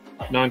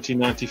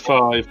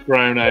 1995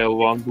 brown ale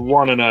one, the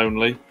one and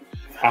only,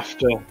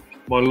 after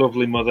my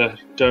lovely mother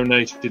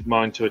donated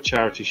mine to a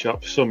charity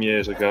shop some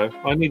years ago.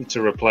 I needed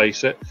to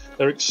replace it.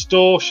 They're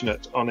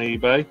extortionate on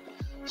eBay.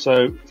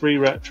 So 3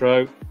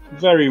 Retro,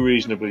 very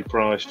reasonably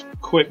priced,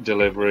 quick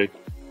delivery,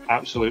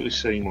 absolutely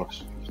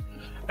seamless.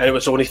 And it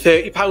was only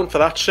 £30 for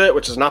that shirt,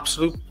 which is an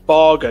absolute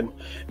bargain.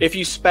 If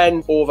you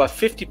spend over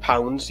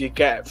 £50, you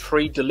get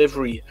free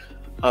delivery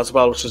as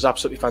well, which is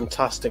absolutely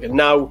fantastic. And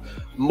now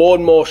more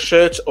and more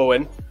shirts,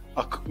 Owen,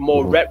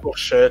 more retro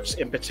shirts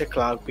in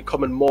particular, are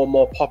becoming more and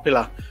more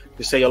popular.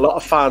 You see a lot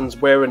of fans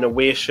wearing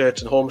away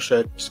shirts and home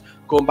shirts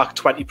going back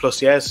 20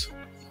 plus years.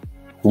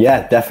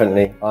 Yeah,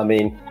 definitely. I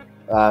mean,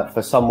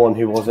 for someone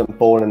who wasn't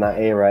born in that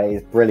era,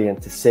 it's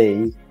brilliant to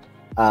see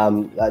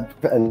and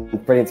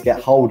brilliant to get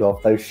hold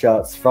of those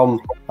shirts from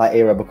that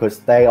era, because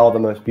they are the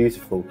most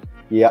beautiful.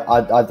 Yeah,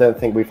 I don't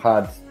think we've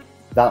had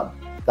that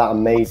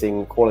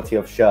amazing quality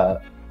of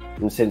shirt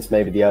since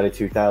maybe the early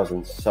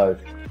 2000s. So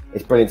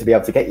it's brilliant to be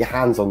able to get your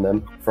hands on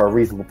them for a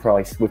reasonable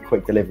price with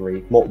quick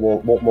delivery. What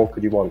more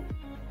could you want?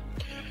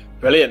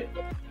 Brilliant.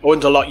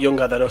 Owen's a lot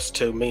younger than us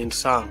two, me and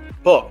Sam.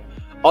 But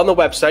on the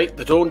website,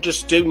 they don't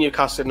just do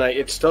Newcastle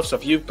United stuff. So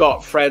if you've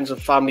got friends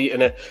and family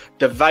in a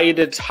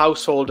divided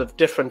household of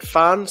different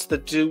fans, they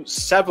do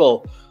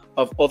several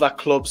of other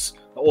clubs.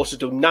 They also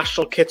do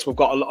national kits. We've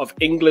got a lot of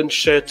England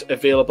shirts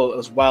available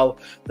as well.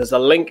 There's a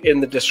link in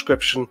the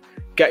description.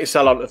 Get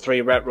yourself onto 3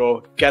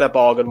 Retro. Get a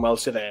bargain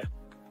whilst you're there.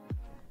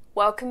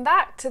 Welcome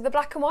back to the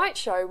Black and White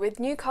Show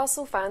with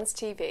Newcastle Fans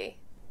TV.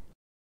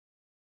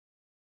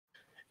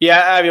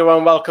 Yeah,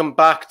 everyone, welcome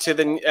back to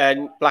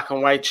the Black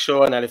and White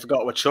Show. And I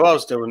forgot what show I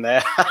was doing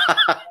there.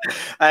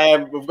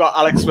 We've got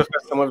Alex with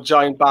us, and we're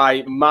joined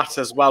by Matt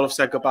as well. We've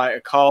said goodbye to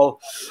Carl.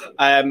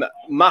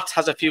 Matt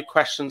has a few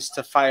questions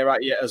to fire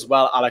at you as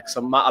well, Alex.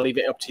 And Matt, I'll leave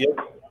it up to you.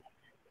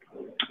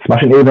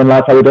 Smashing evening,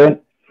 lads. How are you doing?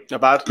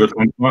 Not bad. Good,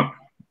 thanks, Matt.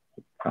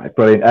 All right,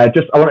 brilliant.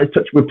 I wanted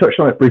to we've touched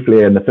on it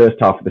briefly in the first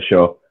half of the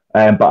show,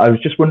 but I was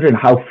just wondering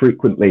how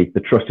frequently the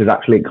Trust is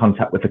actually in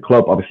contact with the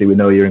club. Obviously, we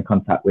know you're in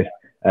contact with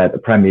the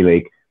Premier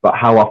League, but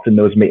how often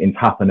those meetings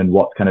happen and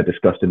what's kind of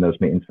discussed in those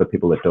meetings for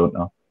people that don't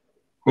know?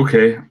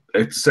 Okay,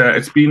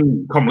 it's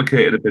been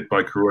complicated a bit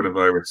by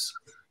coronavirus.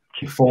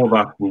 Before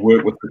that, we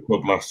worked with the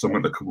club last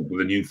summer to come up with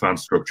a new fan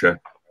structure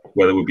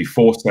where there would be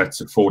 4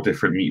 sets of 4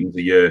 different meetings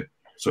a year.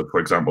 So, for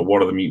example,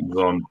 one of the meetings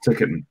was on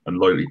ticketing and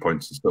loyalty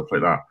points and stuff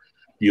like that.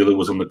 The other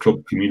was on the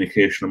club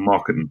communication and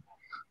marketing.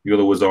 The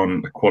other was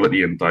on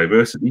equality and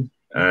diversity.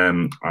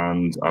 And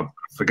I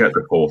forget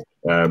the 4th.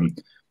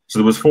 So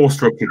there was 4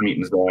 structured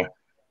meetings there.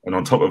 And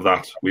on top of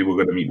that, we were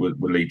going to meet with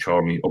Lee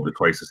Charnley up to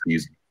twice a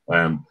season.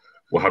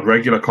 We had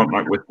regular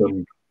contact with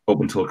them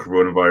up until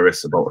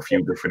coronavirus about a few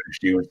different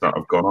issues that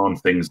have gone on,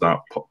 things that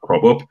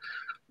crop up.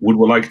 Would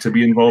we like to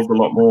be involved a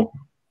lot more?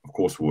 Of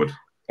course we would.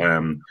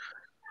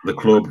 The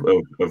club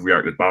have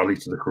reacted badly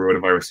to the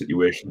coronavirus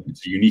situation.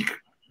 It's a unique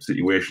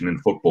situation in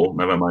football,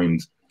 never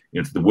mind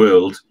into the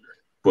world,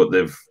 but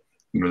they've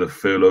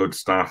furloughed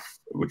staff,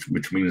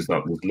 which means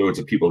that there's loads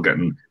of people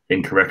getting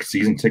incorrect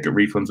season ticket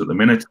refunds at the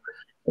minute,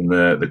 and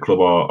the club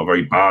are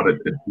very bad at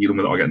dealing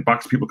with it or getting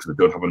back to people because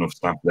they don't have enough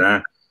staff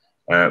there.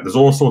 There's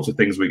all sorts of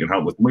things we can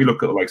help with. When we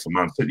look at the likes of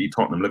Man City,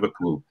 Tottenham,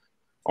 Liverpool,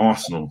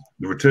 Arsenal,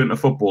 the return to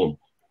football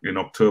in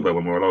October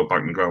when we're allowed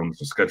back in grounds,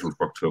 scheduled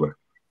for October.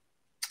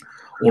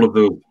 All of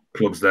those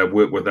clubs there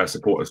work with their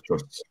supporters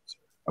trusts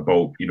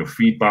about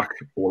feedback,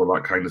 all of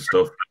that kind of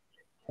stuff.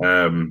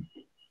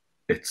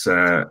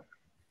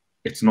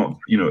 It's not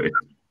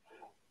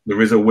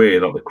there is a way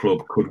that the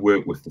club could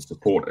work with the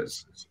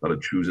supporters that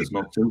it chooses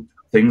not to.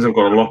 Things have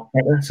got a lot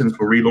better since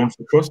we relaunched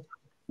the trust.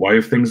 Why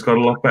have things got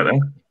a lot better?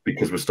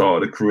 Because we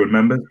started accruing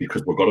members,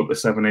 because we got up to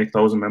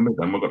 7,000-8,000 members,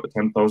 then we got to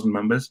 10,000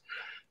 members.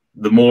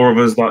 The more of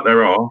us that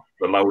there are,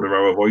 the louder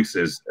our voice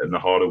is, and the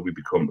harder we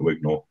become to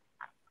ignore.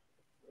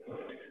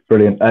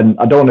 Brilliant. And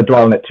I don't want to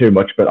dwell on it too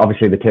much, but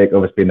obviously the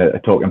takeover has been a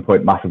talking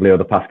point massively over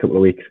the past couple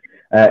of weeks.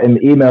 In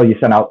the email you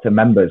sent out to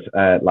members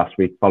last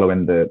week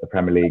following the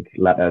Premier League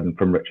letter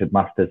from Richard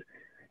Masters,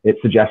 it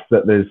suggests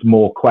that there's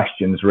more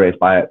questions raised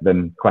by it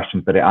than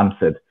questions that it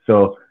answered.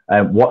 So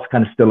what's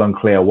kind of still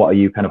unclear? What are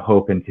you kind of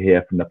hoping to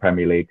hear from the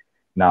Premier League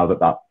now that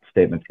that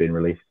statement's been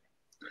released?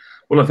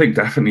 Well, I think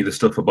definitely the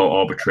stuff about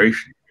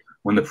arbitration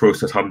when the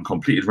process hadn't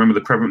completed. Remember,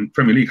 the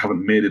Premier League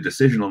haven't made a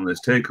decision on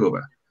this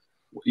takeover.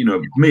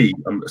 Me,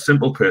 I'm a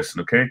simple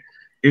person, okay?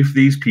 If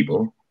these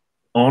people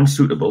aren't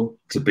suitable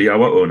to be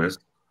our owners,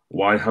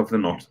 why have they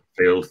not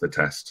failed the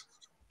test?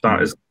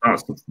 That's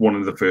one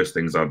of the first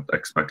things I'd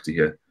expect to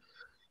hear.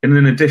 And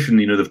in addition,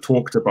 they've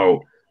talked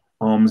about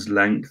arm's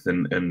length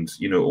and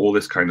all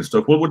this kind of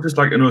stuff. Well, we'd just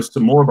like to know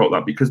some more about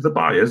that, because the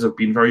buyers have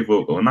been very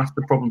vocal, and that's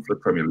the problem for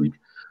the Premier League.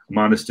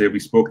 Amanda Staveley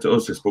spoke to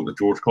us, she spoke to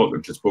George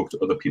Coughlin, she spoke to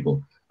other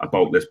people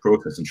about this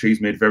process, and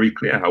she's made very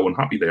clear how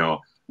unhappy they are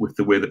with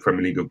the way the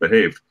Premier League have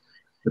behaved.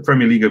 The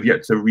Premier League have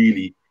yet to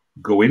really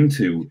go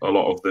into a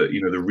lot of the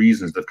the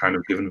reasons. They've kind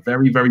of given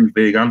very, very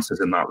vague answers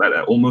in that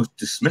letter, almost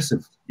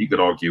dismissive, you could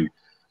argue.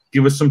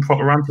 Give us some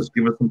proper answers,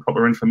 give us some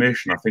proper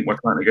information. I think we're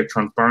trying to get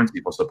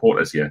transparency for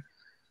supporters here.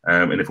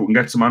 And if we can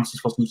get some answers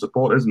for some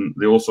supporters and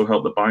they also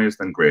help the buyers,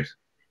 then great.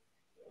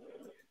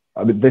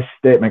 I mean, this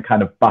statement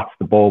kind of bats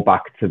the ball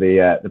back to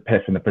the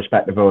PIF and the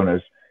prospective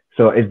owners.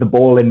 So is the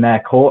ball in their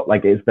court?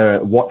 Like,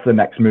 what's the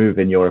next move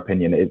in your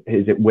opinion?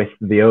 Is it with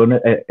the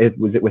owner?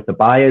 Was it with the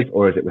buyers,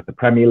 or is it with the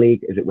Premier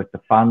League? Is it with the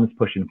fans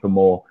pushing for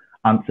more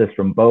answers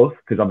from both?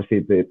 Because obviously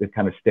they've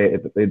kind of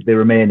stated that they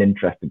remain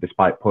interested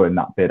despite putting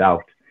that bid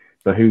out.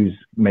 So who's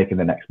making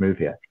the next move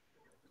here?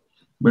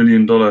 $1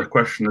 million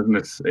question, isn't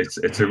it?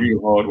 It's a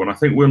real hard one. I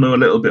think we'll know a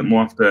little bit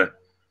more after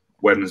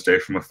Wednesday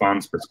from a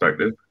fan's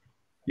perspective.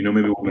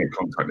 Maybe we'll make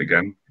contact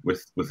again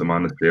with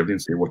Amanda Staveley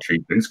and see what she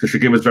thinks, because she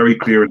gave us very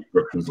clear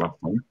instructions last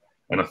time,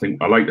 and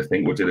I like to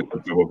think we did a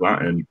good job of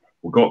that, and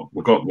we got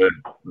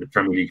the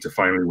Premier League to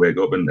finally wake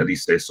up and at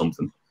least say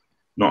something.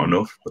 Not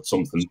enough, but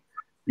something.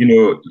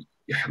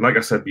 Like I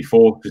said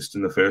before, just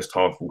in the first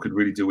half, we could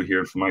really do with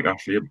hearing from Mike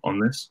Ashley on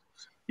this.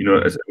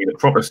 A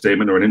proper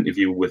statement or an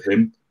interview with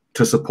him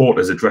to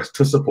supporters, addressed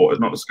to supporters,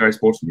 not the Sky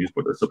Sports News,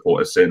 but to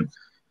supporters, saying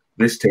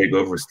this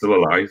takeover is still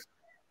alive.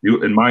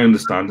 In my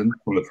understanding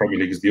from the Premier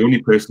League, is the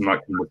only person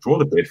that can withdraw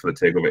the bid for the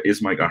takeover is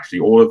Mike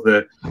Ashley. All of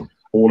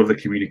the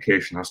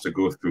communication has to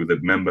go through the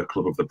member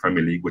club of the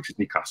Premier League, which is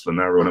Newcastle, and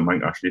their owner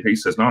Mike Ashley. He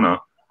says, no, I'm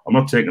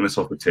not taking this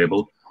off the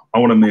table. I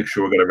want to make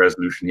sure we get a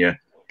resolution here,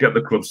 get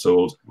the club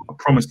sold. I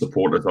promise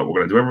supporters that we're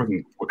going to do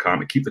everything we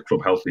can to keep the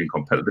club healthy and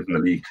competitive in the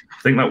league.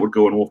 I think that would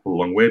go an awful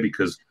long way,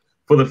 because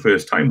for the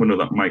first time we know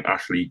that Mike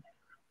Ashley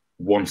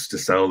wants to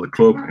sell the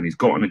club and he's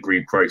got an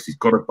agreed price, he's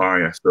got a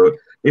buyer. So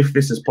if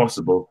this is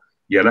possible,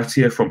 yeah, let's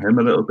hear from him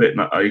a little bit.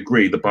 And I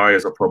agree, the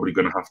buyers are probably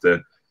going to have to,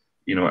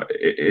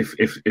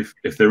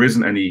 if there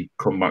isn't any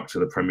comeback to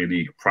the Premier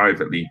League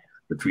privately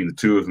between the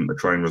two of them to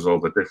try and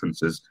resolve their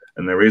differences,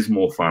 and there is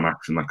more fan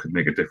action that could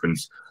make a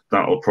difference,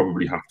 that'll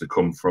probably have to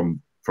come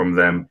from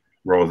them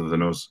rather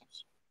than us.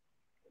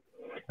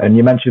 And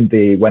you mentioned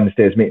the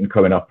Wednesday's meeting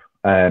coming up,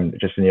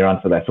 just in your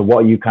answer there. So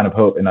what are you kind of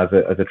hoping as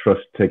a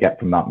trust to get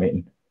from that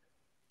meeting?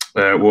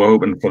 We're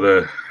hoping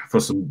for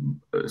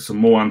some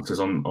more answers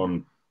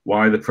on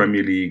why the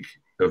Premier League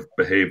have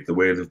behaved the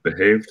way they've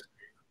behaved,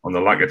 on the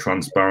lack of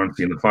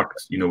transparency, and the fact,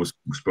 we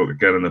spoke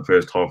again in the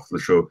first half of the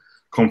show,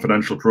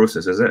 confidential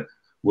process, is it?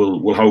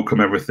 Well, how come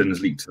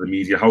everything's leaked to the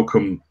media? How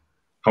come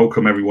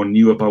everyone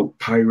knew about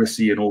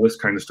piracy and all this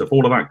kind of stuff?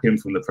 All of that came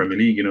from the Premier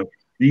League.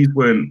 These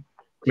weren't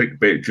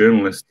clickbait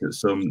journalists at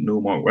some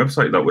no-mark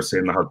website that were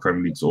saying they had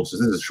Premier League sources.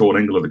 This is Sean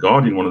Ingle of The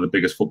Guardian, one of the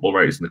biggest football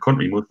writers in the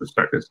country, most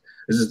respected.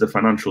 This is the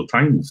Financial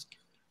Times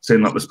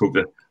saying that they spoke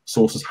to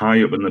sources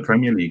high up in the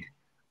Premier League.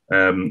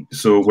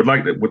 So we'd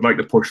like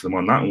to push them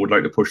on that, and would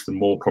like to push them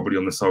more probably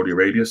on the Saudi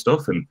Arabia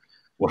stuff, and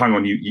well, hang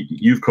on,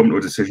 you've come to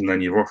a decision, then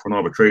you're off on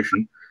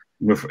arbitration.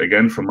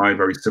 Again, from my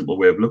very simple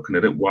way of looking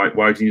at it, why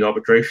do you need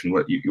arbitration?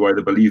 You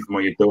either believe them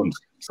or you don't.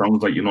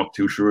 Sounds like you're not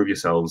too sure of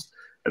yourselves.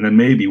 And then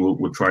maybe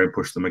we'll try and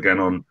push them again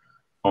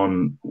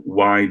on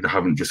why they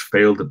haven't just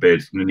failed the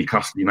bid.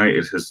 Newcastle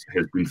United has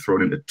been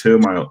thrown into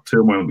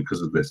turmoil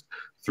because of this.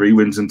 3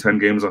 wins in 10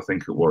 games, I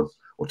think it was,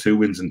 or 2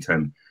 wins in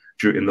 10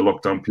 in the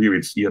lockdown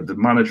periods. You had the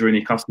manager in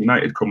Newcastle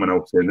United coming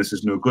out saying this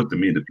is no good. They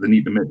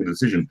need to make a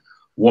decision.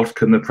 What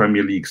can the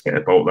Premier League say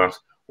about that?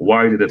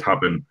 Why did it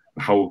happen?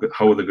 How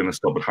are they going to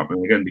stop it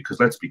happening again? Because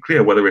let's be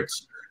clear, whether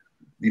it's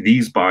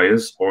these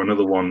buyers or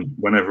another one,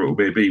 whenever it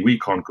may be, we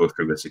can't go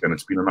through this again.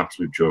 It's been an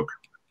absolute joke.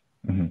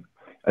 Mm-hmm.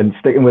 And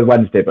sticking with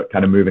Wednesday, but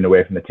kind of moving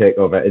away from the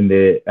takeover, in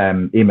the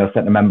email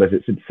sent to members,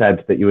 it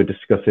said that you were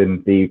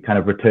discussing the kind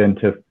of return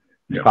to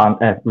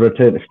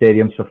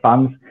stadiums for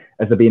fans.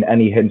 Has there been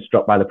any hints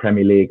dropped by the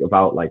Premier League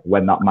about like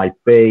when that might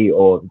be,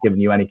 or giving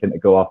you anything to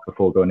go off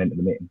before going into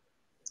the meeting?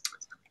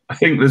 I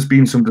think there's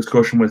been some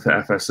discussion with the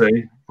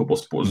FSA, Football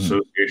Supporters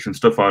Association.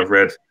 Stuff I've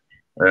read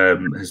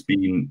has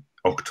been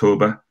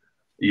October.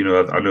 You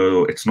know, I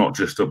know it's not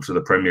just up to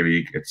the Premier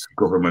League; it's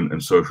government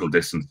and social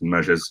distancing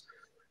measures.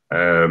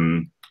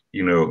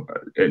 You know,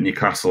 at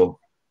Newcastle,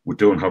 we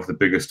don't have the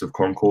biggest of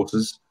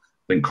concourses.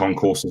 I think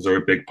concourses are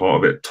a big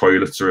part of it.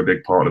 Toilets are a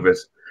big part of it.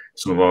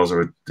 Some of ours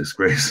are a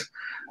disgrace.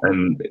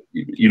 And,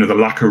 you know, the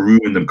lack of room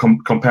in them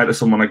compared to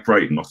someone like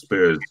Brighton or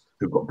Spurs,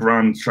 who've got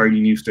brand, shiny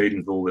new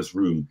stadiums, all this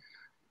room.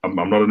 I'm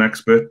not an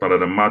expert, but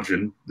I'd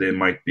imagine they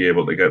might be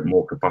able to get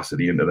more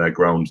capacity into their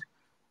ground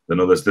than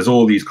others. There's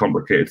all these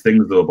complicated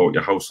things, though, about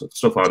your house,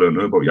 stuff I don't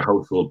know about your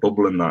household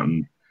bubble and that.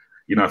 And,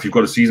 you know, if you've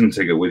got a season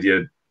ticket with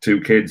your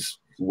 2 kids,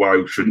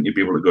 why shouldn't you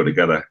be able to go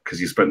together? Because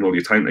you spend all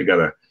your time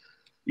together.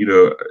 You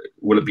know,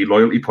 will it be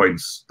loyalty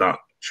points that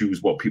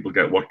choose what people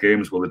get, what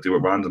games? Will they do it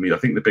randomly? I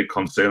think the big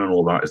concern on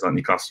all that is that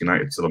Newcastle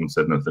United still haven't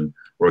said nothing,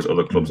 whereas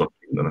other clubs are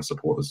speaking to their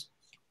supporters.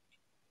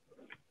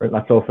 Right,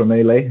 that's all from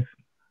me, Lee.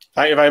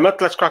 Thank you very much.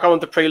 Let's crack on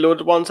with the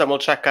preloaded ones and we'll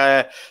check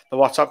the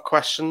WhatsApp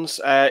questions.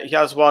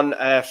 Here's one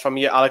from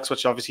you, Alex,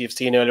 which obviously you've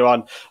seen earlier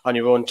on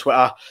your own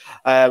Twitter.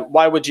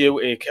 Why would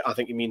you, I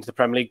think it means the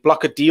Premier League,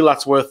 block a deal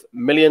that's worth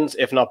millions,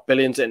 if not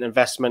billions, in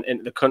investment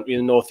into the country in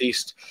the North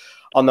East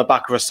on the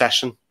back of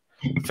recession,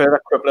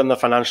 further crippling the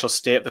financial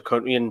state of the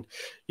country? And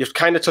you've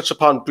kind of touched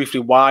upon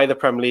briefly why the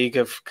Premier League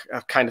have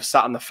kind of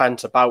sat on the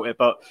fence about it,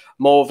 but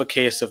more of a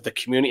case of the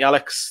community,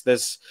 Alex.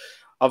 There's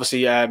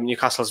obviously,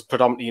 Newcastle's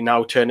predominantly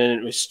now turning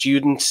into a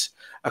student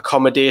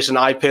accommodation.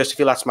 I personally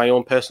feel that's my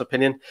own personal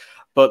opinion,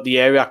 but the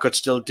area could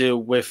still do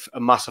with a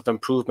massive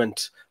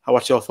improvement.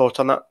 What's your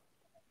thoughts on that?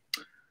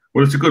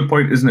 Well, it's a good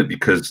point, isn't it?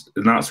 Because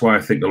and that's why I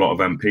think a lot of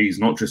MPs,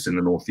 not just in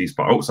the North East,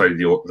 but outside of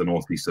the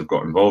North East, have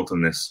got involved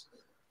in this.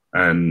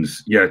 And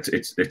yeah,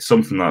 it's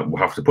something that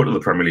we'll have to put to the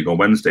Premier League on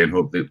Wednesday and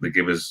hope that they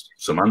give us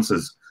some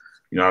answers.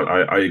 You know,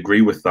 I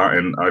agree with that,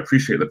 and I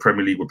appreciate the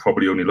Premier League would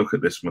probably only look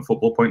at this from a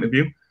football point of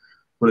view.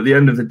 But at the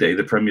end of the day,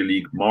 the Premier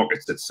League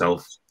markets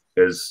itself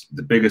as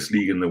the biggest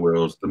league in the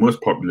world, the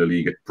most popular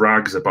league. It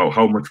brags about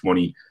how much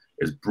money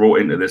is brought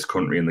into this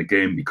country in the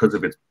game because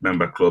of its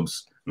member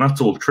clubs. And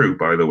that's all true,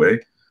 by the way.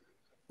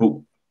 But,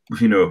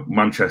 you know,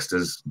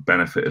 Manchester's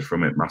benefited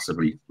from it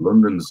massively.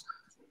 London's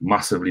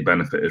massively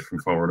benefited from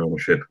foreign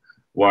ownership.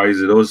 Why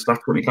is it us?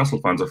 That's what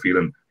Newcastle fans are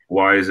feeling.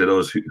 Why is it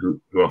us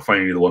who are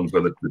finally the ones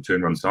where the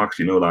turnaround? So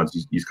actually, no,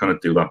 lads, you kind of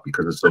do that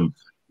because of some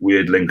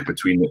weird link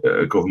between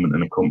a government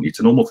and a company.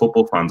 To normal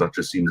football fans, that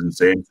just seems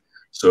insane.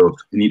 So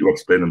they need to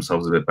explain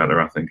themselves a bit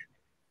better, I think.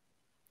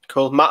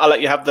 Cool. Matt, I'll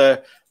let you have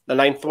the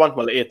 9th one,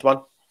 well, the 8th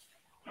one.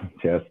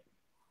 Cheers.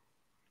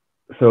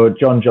 So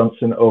John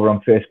Johnson over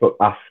on Facebook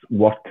asked,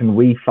 what can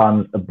we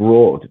fans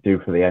abroad do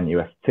for the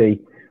NUST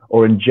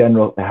or in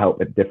general to help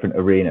with different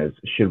arenas?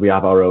 Should we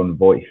have our own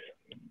voice?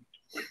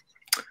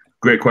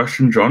 Great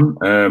question, John.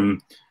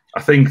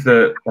 I think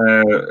that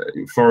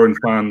foreign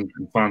fans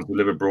and fans who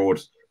live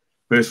abroad,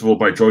 first of all,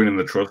 by joining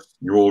the trust,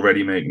 you're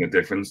already making a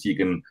difference. You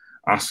can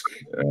ask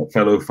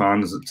fellow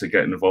fans to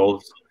get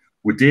involved.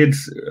 We did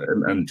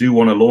and do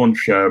want to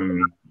launch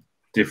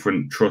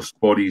different trust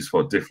bodies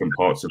for different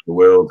parts of the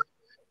world.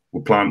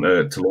 We plan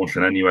to launch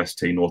an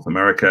NUST North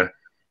America.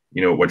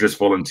 You know, we're just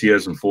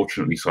volunteers,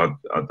 unfortunately, so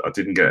I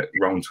didn't get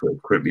around to it as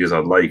quickly as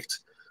I'd liked.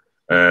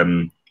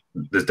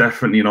 There's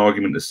definitely an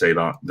argument to say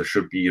that there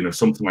should be, you know,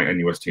 something like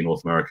NUST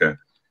North America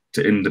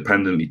to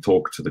independently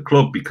talk to the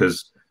club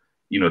because,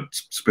 you know,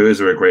 Spurs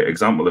are a great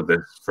example of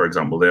this. For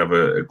example, they have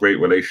a great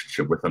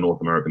relationship with the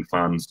North American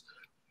fans.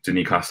 To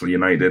Newcastle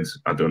United,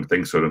 I don't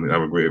think so. I don't think they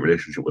have a great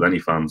relationship with any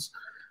fans.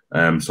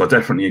 So I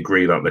definitely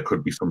agree that there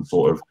could be some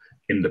sort of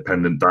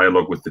independent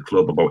dialogue with the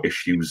club about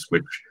issues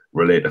which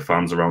relate to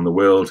fans around the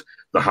world.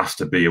 There has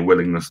to be a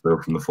willingness,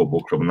 though, from the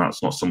football club, and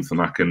that's not something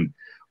I can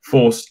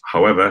force.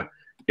 However,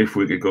 if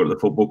we could go to the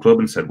football club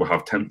and said we'll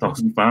have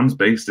 10,000 fans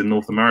based in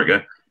North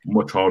America,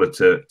 much harder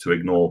to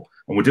ignore.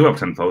 And we do have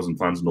 10,000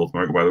 fans in North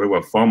America, by the way. We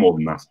have far more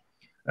than that.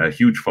 A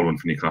huge following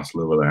for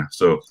Newcastle over there.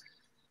 So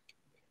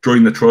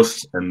join the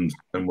trust and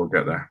we'll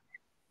get there.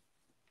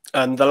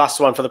 And the last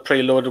one for the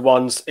preloaded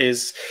ones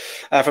is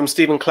from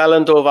Stephen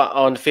Cleland over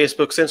on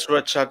Facebook. Since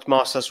Richard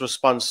Master's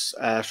response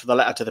to the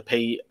letter to the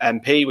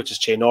PMP, which is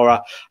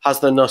Chainora, has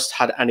the NUST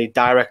had any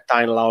direct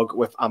dialogue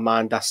with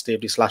Amanda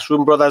Staveley /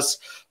 Room Brothers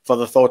for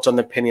the thoughts and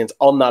opinions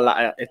on that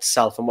letter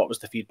itself, and what was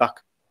the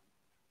feedback?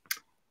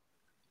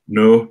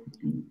 No,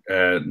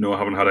 I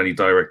haven't had any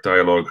direct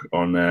dialogue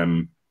on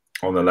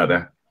the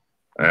letter.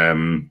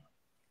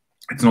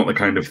 It's not the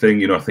kind of thing,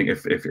 you know. I think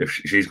if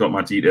she's got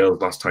my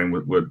details, last time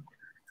we'd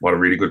had a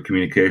really good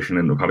communication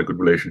and we've had a good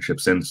relationship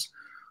since.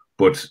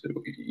 But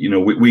you know,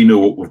 we know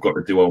what we've got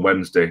to do on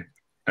Wednesday.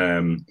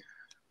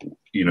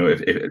 You know,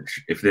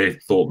 if they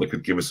thought they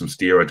could give us some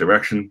steer or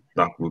direction,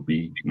 that would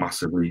be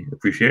massively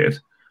appreciated.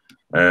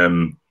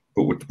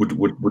 But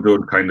we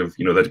don't kind of,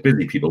 you know, they're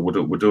busy people.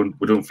 We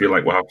don't feel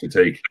like we have to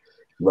take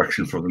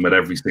direction from them at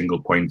every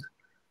single point.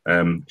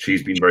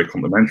 She's been very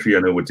complimentary. I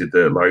know we did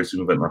the live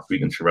Zoom event last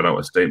week and she read out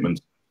a statement,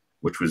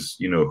 which was,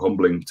 you know,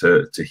 humbling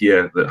to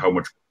hear that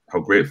how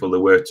grateful they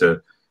were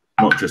to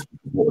not just the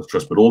Supporters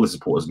Trust, but all the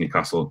supporters in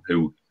Newcastle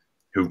who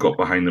got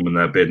behind them in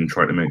their bid and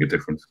tried to make a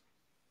difference.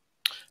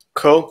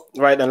 Cool.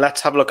 Right, then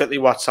let's have a look at the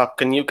WhatsApp.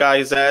 Can you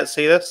guys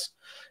see this?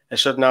 It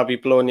should now be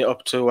blowing you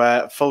up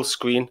to full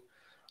screen.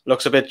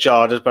 Looks a bit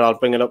jarred, but I'll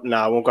bring it up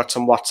now. We've got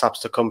some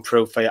WhatsApps to come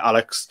through for you,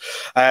 Alex.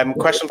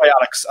 Question for you,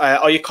 Alex.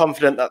 Are you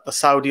confident that the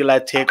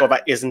Saudi-led takeover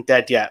isn't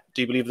dead yet?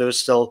 Do you believe there is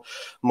still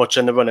much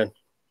in the running?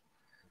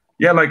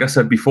 Yeah, like I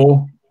said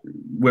before,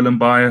 willing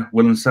buyer,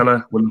 willing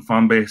seller, willing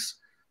fan base.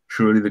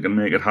 Surely they can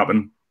make it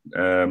happen.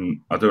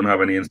 I don't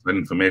have any inside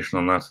information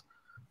on that,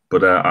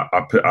 but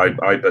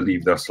I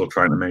believe they're still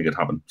trying to make it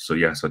happen. So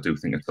yes, I do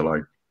think it's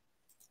alive.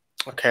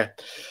 Okay.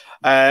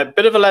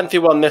 Bit of a lengthy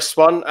one, this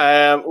one.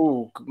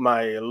 Oh,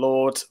 my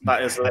Lord,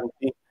 that is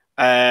lengthy.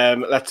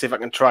 Let's see if I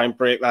can try and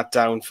break that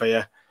down for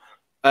you.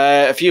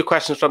 A few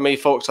questions from me,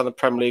 focused on the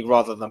Premier League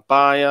rather than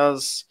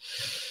buyers.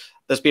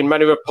 There's been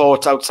many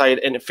reports outside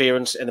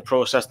interference in the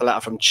process. The letter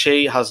from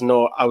Chi has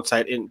no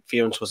outside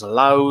interference was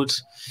allowed.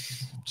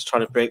 Just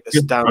trying to break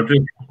this down.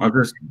 I'll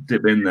just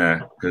dip in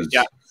there because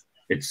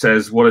it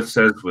says what it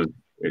says was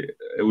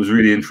it was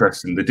really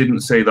interesting. They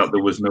didn't say that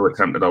there was no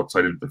attempted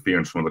outside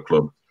interference from the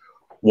club.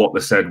 What they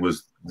said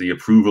was the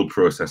approval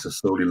process is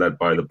solely led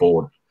by the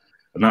board.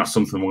 And that's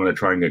something we're going to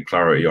try and get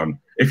clarity on.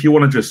 If you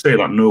want to just say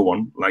that no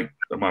one, like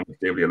Amanda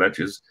Staveley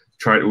alleges,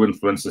 tried to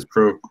influence this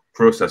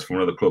process from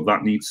another club,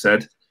 that needs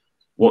said.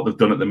 What they've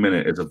done at the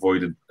minute is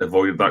avoided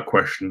that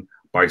question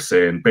by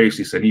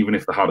basically saying, even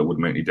if they had, it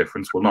wouldn't make any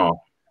difference. Well,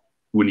 no,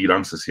 we need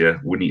answers here.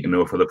 We need to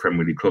know if other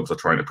Premier League clubs are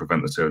trying to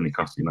prevent the sale of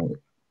Newcastle United.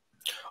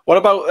 What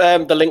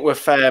about the link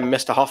with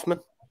Mr. Hoffman,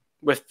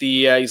 with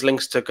his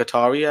links to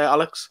Qatari,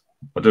 Alex?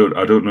 I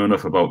don't know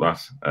enough about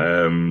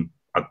that.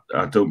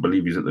 I don't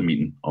believe he's at the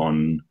meeting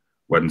on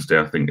Wednesday.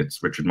 I think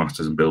it's Richard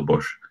Masters and Bill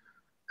Bush,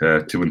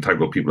 two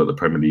integral people at the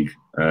Premier League.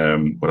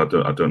 But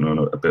I don't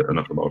know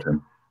enough about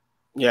him.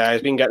 Yeah,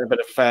 he's been getting a bit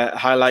of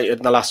highlighted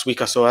in the last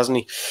week or so, hasn't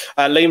he?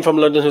 Liam from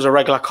London, who's a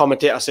regular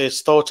commentator,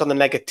 says thoughts on the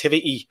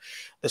negativity,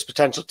 this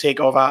potential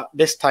takeover,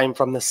 this time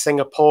from the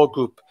Singapore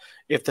group.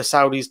 If the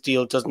Saudis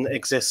deal doesn't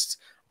exist,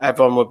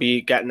 everyone will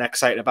be getting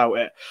excited about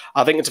it.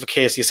 I think it's the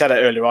case, you said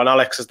it earlier on,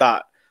 Alex, is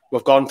that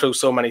we've gone through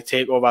so many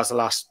takeovers the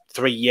last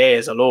 3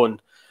 years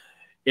alone.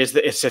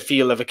 It's a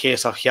feel of a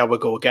case of here we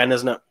go again,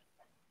 isn't it?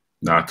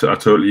 No, I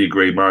totally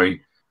agree.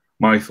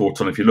 My thoughts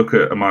on, if you look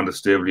at Amanda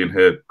Staveley and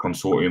her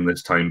consortium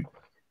this time,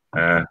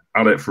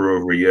 at it for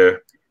over a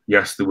year.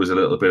 Yes, there was a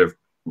little bit of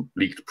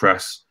leaked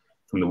press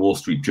from the Wall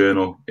Street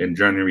Journal in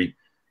January.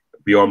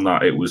 Beyond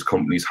that, it was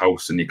Company's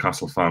House and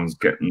Newcastle fans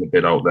getting the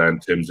bid out there in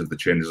terms of the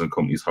changes in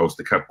Company's House.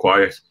 They kept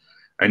quiet.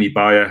 Any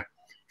buyer,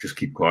 just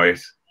keep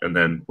quiet, and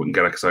then we can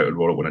get excited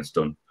about it when it's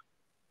done.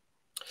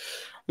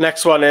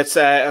 Next one, it's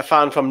a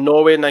fan from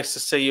Norway. Nice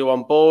to see you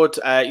on board.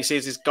 He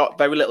says he's got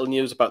very little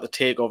news about the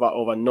takeover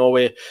over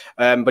Norway,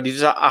 but he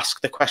does ask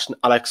the question,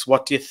 Alex,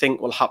 what do you think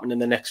will happen in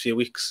the next few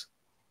weeks?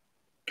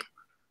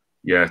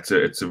 Yeah,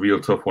 it's a real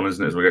tough one,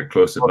 isn't it? As we get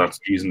closer to that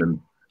season, and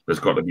there's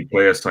got to be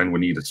players signed. We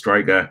need a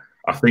striker.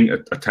 I think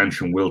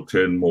attention will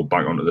turn more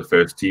back onto the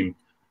first team,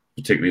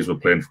 particularly as we're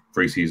playing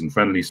pre-season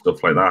friendly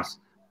stuff like that.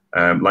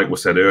 Like we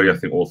said earlier, I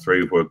think all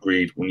three of us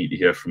agreed we need to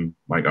hear from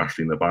Mike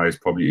Ashley and the buyers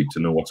probably to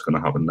know what's going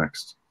to happen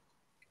next.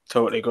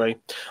 Totally agree.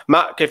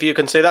 Matt, if you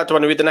can say that, do you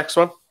want to read the next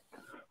one?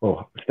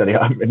 Oh, steady.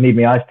 I need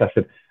my eyes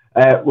tested.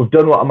 We've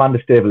done what Amanda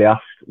Staveley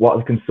asked. What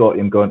is the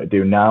consortium going to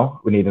do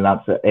now? We need an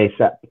answer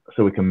ASAP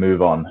so we can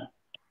move on.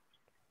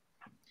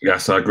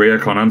 Yes, I agree. I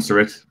can't answer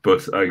it,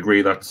 but I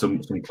agree that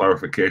some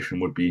clarification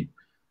would be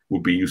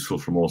useful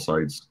from all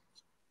sides.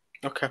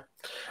 Okay.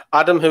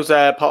 Adam, who's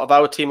a part of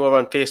our team over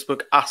on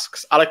Facebook,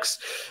 asks, Alex,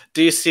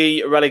 do you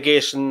see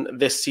relegation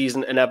this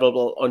season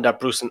inevitable under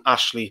Bruce and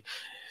Ashley?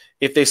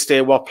 If they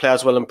stay, what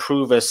players will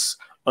improve us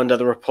under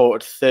the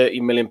reported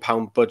 £30 million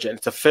budget?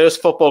 It's the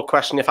first football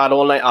question you've had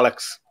all night,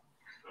 Alex.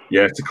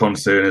 Yeah, it's a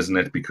concern, isn't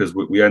it? Because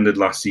we ended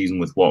last season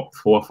with, 4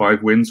 or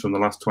 5 wins from the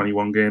last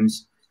 21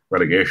 games?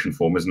 Relegation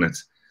form, isn't it?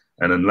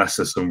 And unless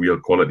there's some real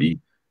quality,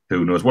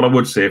 who knows? What I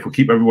would say, if we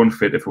keep everyone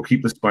fit, if we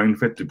keep the spine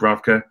fit,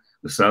 Dubravka,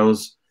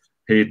 Lascelles,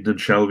 Hayden and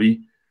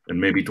Shelby, and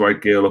maybe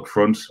Dwight Gale up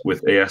front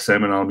with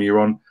ASM and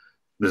Almiron,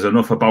 there's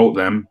enough about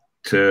them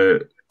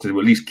to at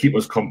least keep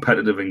us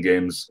competitive in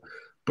games.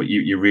 But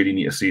you really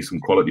need to see some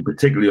quality,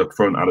 particularly up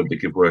front, added to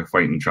give us a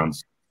fighting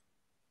chance.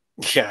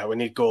 Yeah, we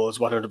need goals,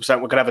 100%.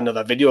 We're going to have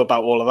another video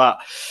about all of that.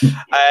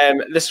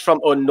 This is from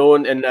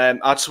Unknown, and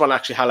I just want to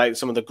actually highlight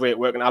some of the great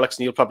work, and Alex,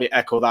 and you'll probably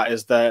echo that,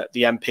 is the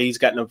MPs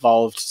getting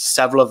involved,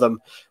 several of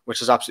them,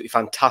 which is absolutely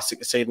fantastic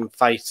to see them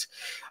fight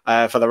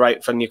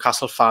for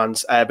Newcastle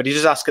fans. But he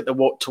just asked at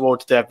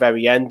towards the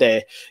very end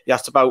there, he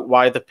asked about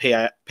why the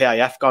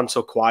PIF gone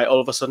so quiet all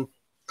of a sudden.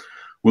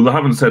 Well, they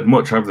haven't said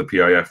much, have the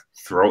PIF,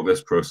 throughout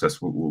this process. I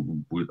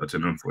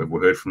don't know if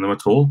we've heard from them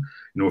at all.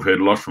 We've heard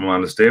a lot from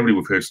Amanda Staveley.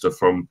 We've heard stuff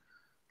from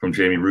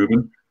Jamie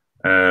Rubin.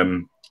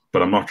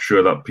 But I'm not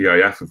sure that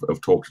PIF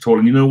have talked at all.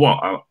 And you know what?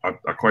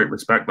 I quite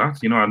respect that.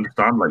 I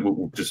understand. Like,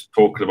 we're just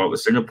talking about the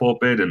Singapore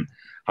bid and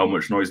how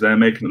much noise they're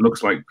making. It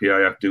looks like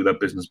PIF do their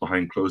business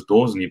behind closed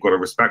doors, and you've got to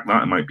respect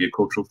that. It might be a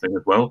cultural thing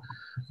as well.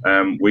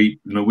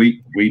 We know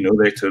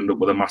they turned up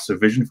with a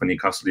massive vision for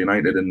Newcastle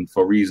United, and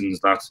for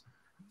reasons that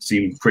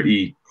seem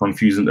pretty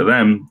confusing to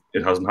them,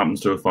 it hasn't happened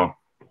so far.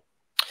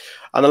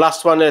 And the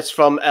last one is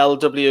from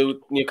LW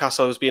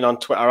Newcastle, who's been on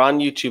Twitter and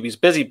YouTube. He's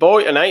busy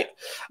boy tonight.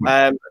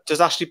 Does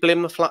Ashley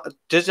blame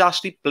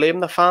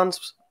the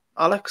fans,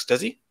 Alex? Does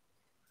he?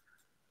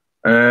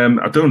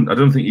 I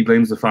don't think he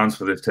blames the fans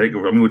for this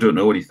takeover. I mean, we don't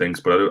know what he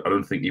thinks, but I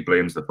don't think he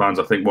blames the fans.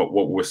 I think what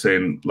we were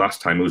saying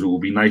last time was it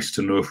would be nice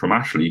to know from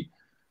Ashley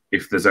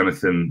if there's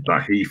anything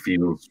that he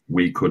feels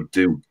we could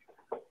do,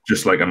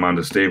 just like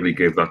Amanda Staveley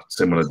gave that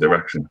similar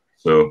direction.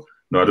 So,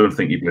 no, I don't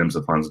think he blames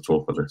the fans at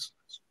all for this.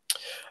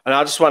 And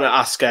I just want to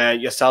ask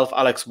yourself,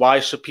 Alex, why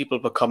should people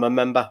become a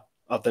member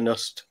of the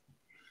NUST?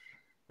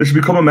 They should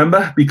become a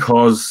member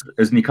because,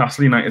 as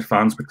Newcastle United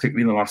fans,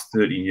 particularly in the last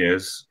 13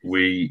 years,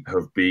 we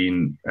have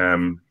been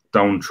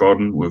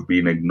downtrodden, we've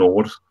been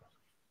ignored,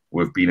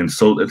 we've been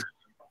insulted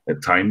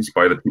at times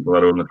by the people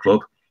that own the club.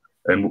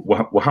 And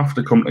we'll have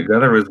to come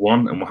together as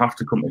one, and we'll have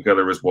to come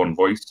together as one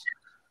voice.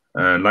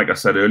 And like I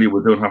said earlier,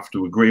 we don't have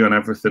to agree on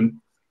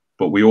everything,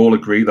 but we all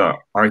agree that,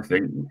 I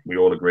think we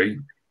all agree,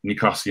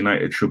 Newcastle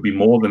United should be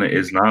more than it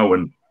is now.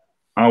 And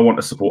I want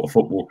to support a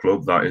football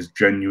club that is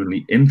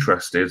genuinely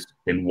interested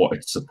in what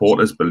its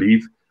supporters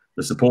believe.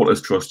 The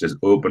Supporters Trust is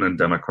open and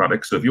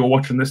democratic. So if you're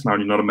watching this now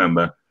and you're not a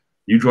member,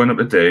 you join up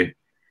today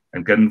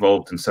and get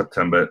involved in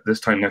September. This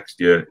time next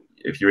year,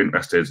 if you're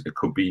interested, it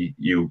could be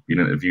you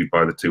being interviewed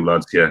by the two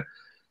lads here.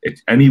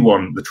 It's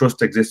anyone. The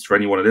trust exists for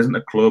anyone. It isn't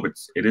a club.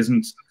 It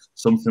isn't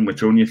something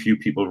which only a few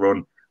people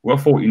run. We're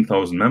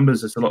 14,000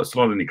 members. It's a lot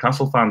of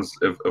Newcastle fans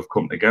have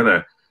come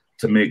together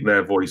to make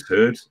their voice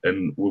heard,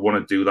 and we want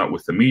to do that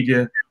with the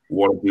media. We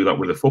want to do that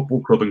with the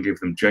football club and give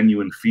them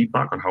genuine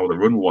feedback on how they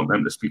run. We want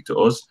them to speak to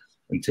us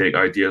and take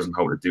ideas on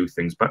how to do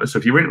things better. So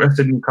if you're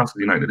interested in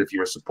Newcastle United, if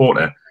you're a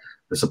supporter,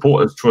 the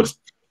Supporters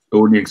Trust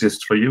only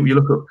exists for you. You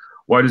look at,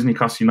 why does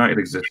Newcastle United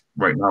exist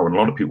right now? And a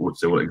lot of people would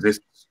say, well, it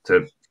exists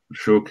to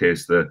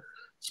showcase the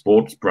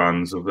sports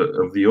brands of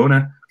the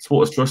owner.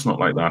 Supporters Trust not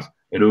like that.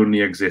 It only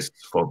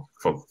exists for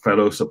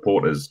fellow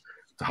supporters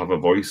to have a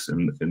voice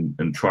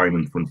and try and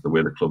influence the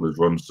way the club is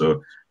run.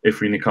 So if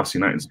you're a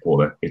Newcastle United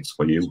supporter, it's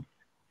for you.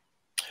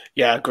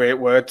 Yeah, great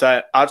word.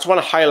 I just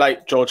want to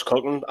highlight George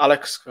Culkin,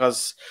 Alex,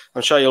 because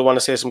I'm sure you'll want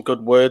to say some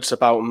good words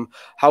about him.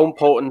 How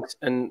important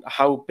and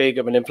how big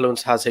of an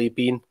influence has he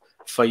been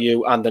for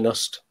you and the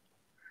NUST?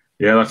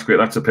 Yeah, that's great.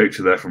 That's a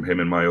picture there from him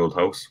in my old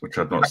house, which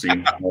I've not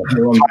seen.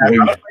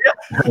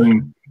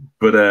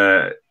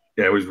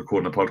 Yeah, he was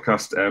recording a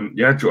podcast.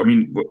 Yeah, I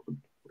mean,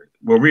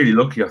 we're really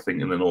lucky, I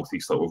think, in the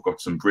Northeast that we've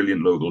got some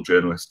brilliant local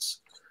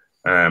journalists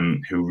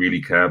who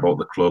really care about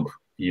the club.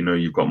 You know,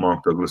 you've got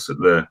Mark Douglas at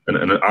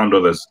and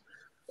others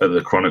at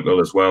the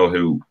Chronicle as well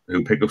who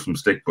pick up some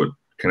stick. But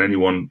can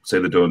anyone say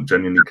they don't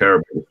genuinely care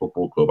about the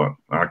football club?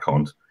 I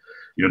can't.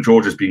 You know,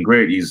 George has been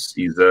great. He's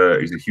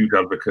a huge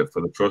advocate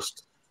for the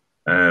trust.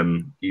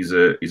 He's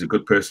a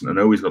good person to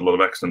know. He's got a lot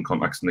of excellent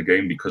contacts in the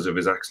game because of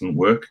his excellent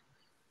work.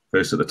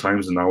 First at the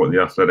Times and now at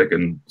the Athletic,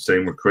 and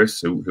same with Chris,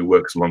 who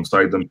works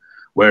alongside them.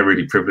 We're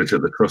really privileged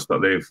at the trust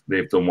that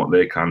they've done what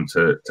they can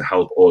to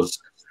help us.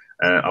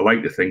 I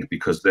like to think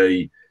because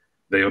they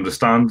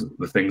understand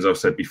the things I've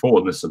said before,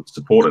 and they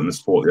support it and they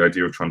support the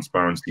idea of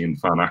transparency and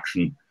fan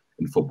action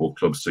in football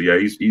clubs. So yeah,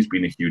 he's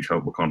been a huge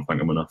help. We can't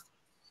thank him enough.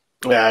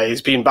 Yeah,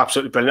 he's been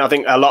absolutely brilliant. I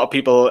think a lot of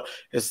people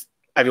is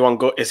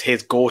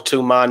his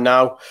go-to man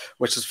now,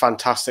 which is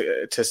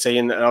fantastic to see,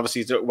 and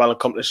obviously he's a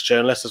well-accomplished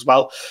journalist as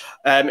well.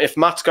 If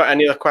Matt's got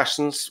any other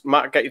questions,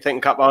 Matt, get your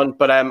thinking cap on.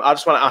 But I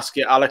just want to ask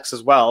you, Alex,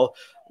 as well,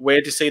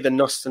 where do you see the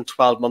NUST in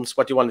 12 months?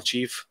 What do you want to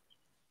achieve?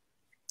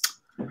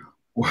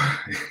 What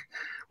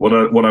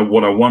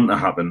I want to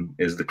happen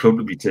is the club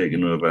to be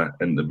taken over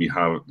and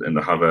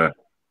to have a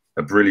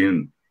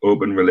brilliant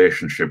open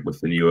relationship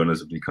with the new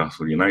owners of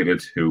Newcastle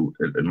United, who,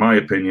 in my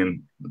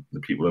opinion,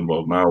 the people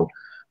involved now,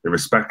 they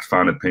respect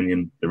fan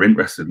opinion, they're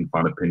interested in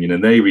fan opinion,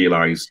 and they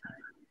realise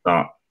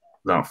that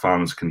that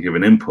fans can give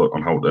an input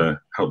on how to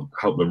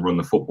help them run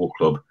the football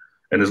club.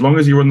 And as long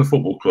as you run the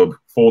football club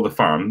for the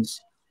fans,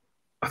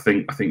 I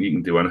think you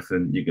can do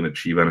anything, you can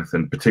achieve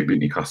anything, particularly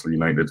Newcastle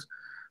United.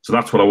 So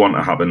that's what I want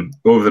to happen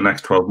over the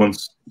next 12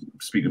 months.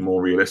 Speaking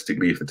more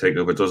realistically, if the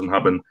takeover doesn't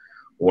happen,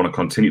 I want to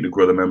continue to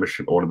grow the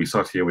membership. I want to be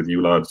sat here with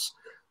you lads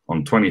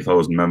on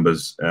 20,000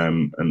 members,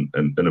 and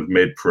have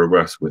made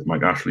progress with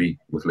Mike Ashley,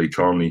 with Lee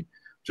Charnley,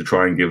 to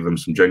try and give them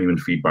some genuine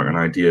feedback and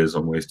ideas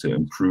on ways to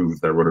improve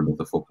their running of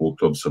the football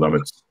club so that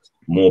it's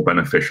more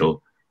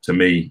beneficial to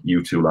me,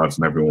 you two lads,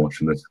 and everyone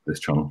watching this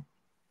channel.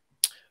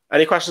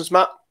 Any questions,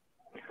 Matt?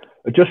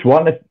 Just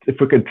one, if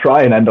we could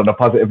try and end on a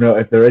positive note,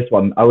 if there is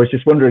one. I was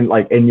just wondering,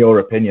 like, in your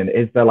opinion,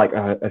 is there like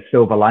a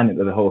silver lining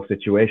to the whole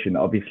situation?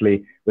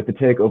 Obviously, with the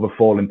takeover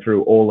falling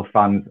through, all the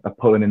fans are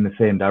pulling in the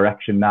same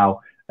direction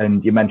now.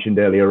 And you mentioned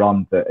earlier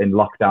on that in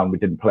lockdown, we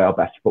didn't play our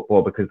best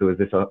football because there was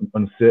this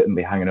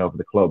uncertainty hanging over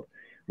the club.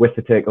 With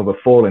the takeover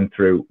falling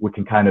through, we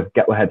can kind of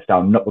get our heads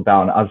down, knuckle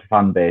down as a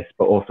fan base,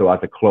 but also as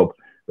a club,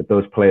 with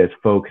those players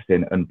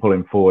focusing and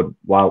pulling forward.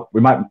 While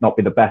we might not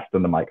be the best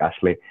under Mike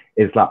Ashley,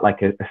 is that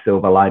like a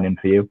silver lining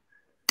for you?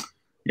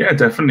 Yeah,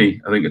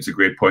 definitely. I think it's a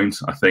great point.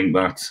 I think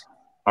that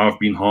I've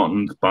been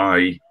heartened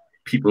by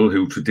people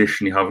who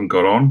traditionally haven't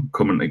got on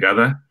coming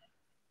together,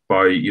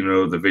 by, you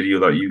know, the video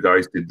that you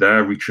guys did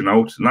there, reaching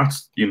out. And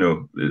that's, you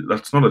know,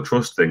 that's not a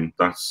trust thing.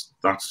 That's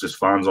just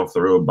fans off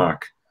their own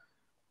back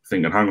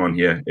thinking, hang on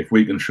here, if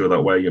we can show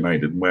that we're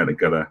united and we're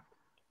together,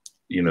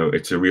 you know,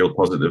 it's a real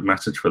positive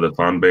message for the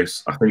fan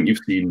base. I think you've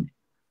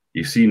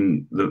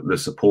seen the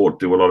support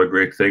do a lot of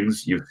great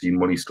things. You've seen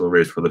money still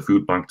raised for the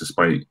food bank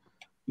despite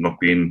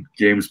not being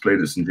games played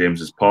at St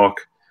James's Park.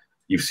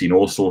 You've seen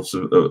all sorts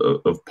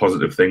of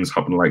positive things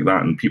happen like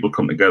that, and people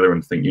come together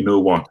and think, you know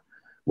what,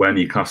 we're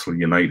Newcastle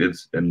United,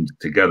 and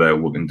together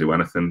we can do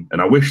anything.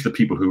 And I wish the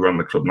people who run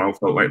the club now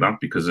felt like that,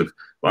 because if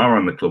I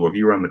ran the club or if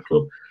you ran the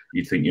club,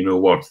 you'd think, you know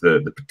what,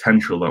 the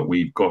potential that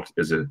we've got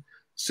as a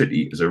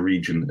city, as a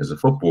region, as a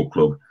football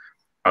club,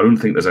 I don't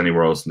think there's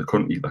anywhere else in the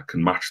country that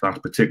can match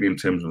that, particularly in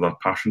terms of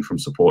that passion from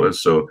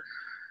supporters. So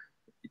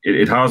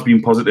it has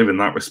been positive in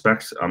that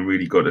respect. I'm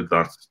really gutted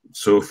that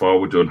so far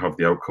we don't have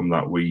the outcome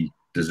that we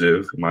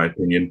deserve, in my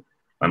opinion.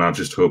 And I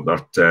just hope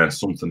that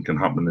something can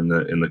happen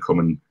in the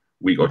coming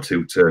week or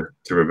two to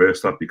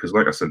reverse that, because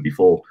like I said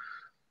before,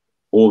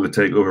 all the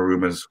takeover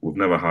rumours, we've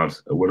never had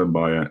a willing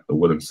buyer, a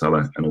willing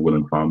seller and a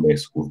willing fan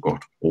base. We've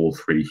got all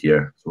three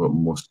here, so it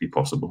must be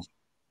possible.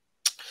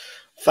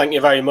 Thank you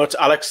very much,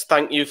 Alex.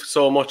 Thank you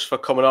so much for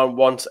coming on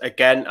once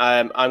again.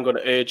 I'm going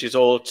to urge you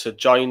all to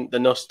join the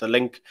NUST. The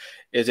link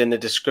is in the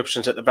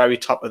descriptions at the very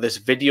top of this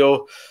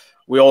video.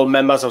 We all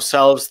members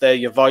ourselves. They're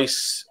your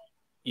voice.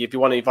 If you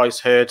want your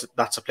voice heard,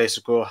 that's a place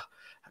to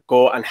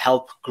go and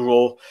help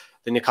grow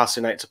the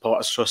Newcastle United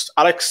Supporters Trust.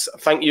 Alex,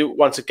 thank you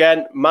once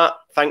again. Matt,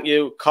 thank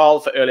you. Carl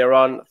for earlier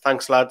on.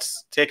 Thanks,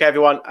 lads. Take care,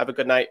 everyone. Have a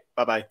good night.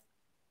 Bye-bye.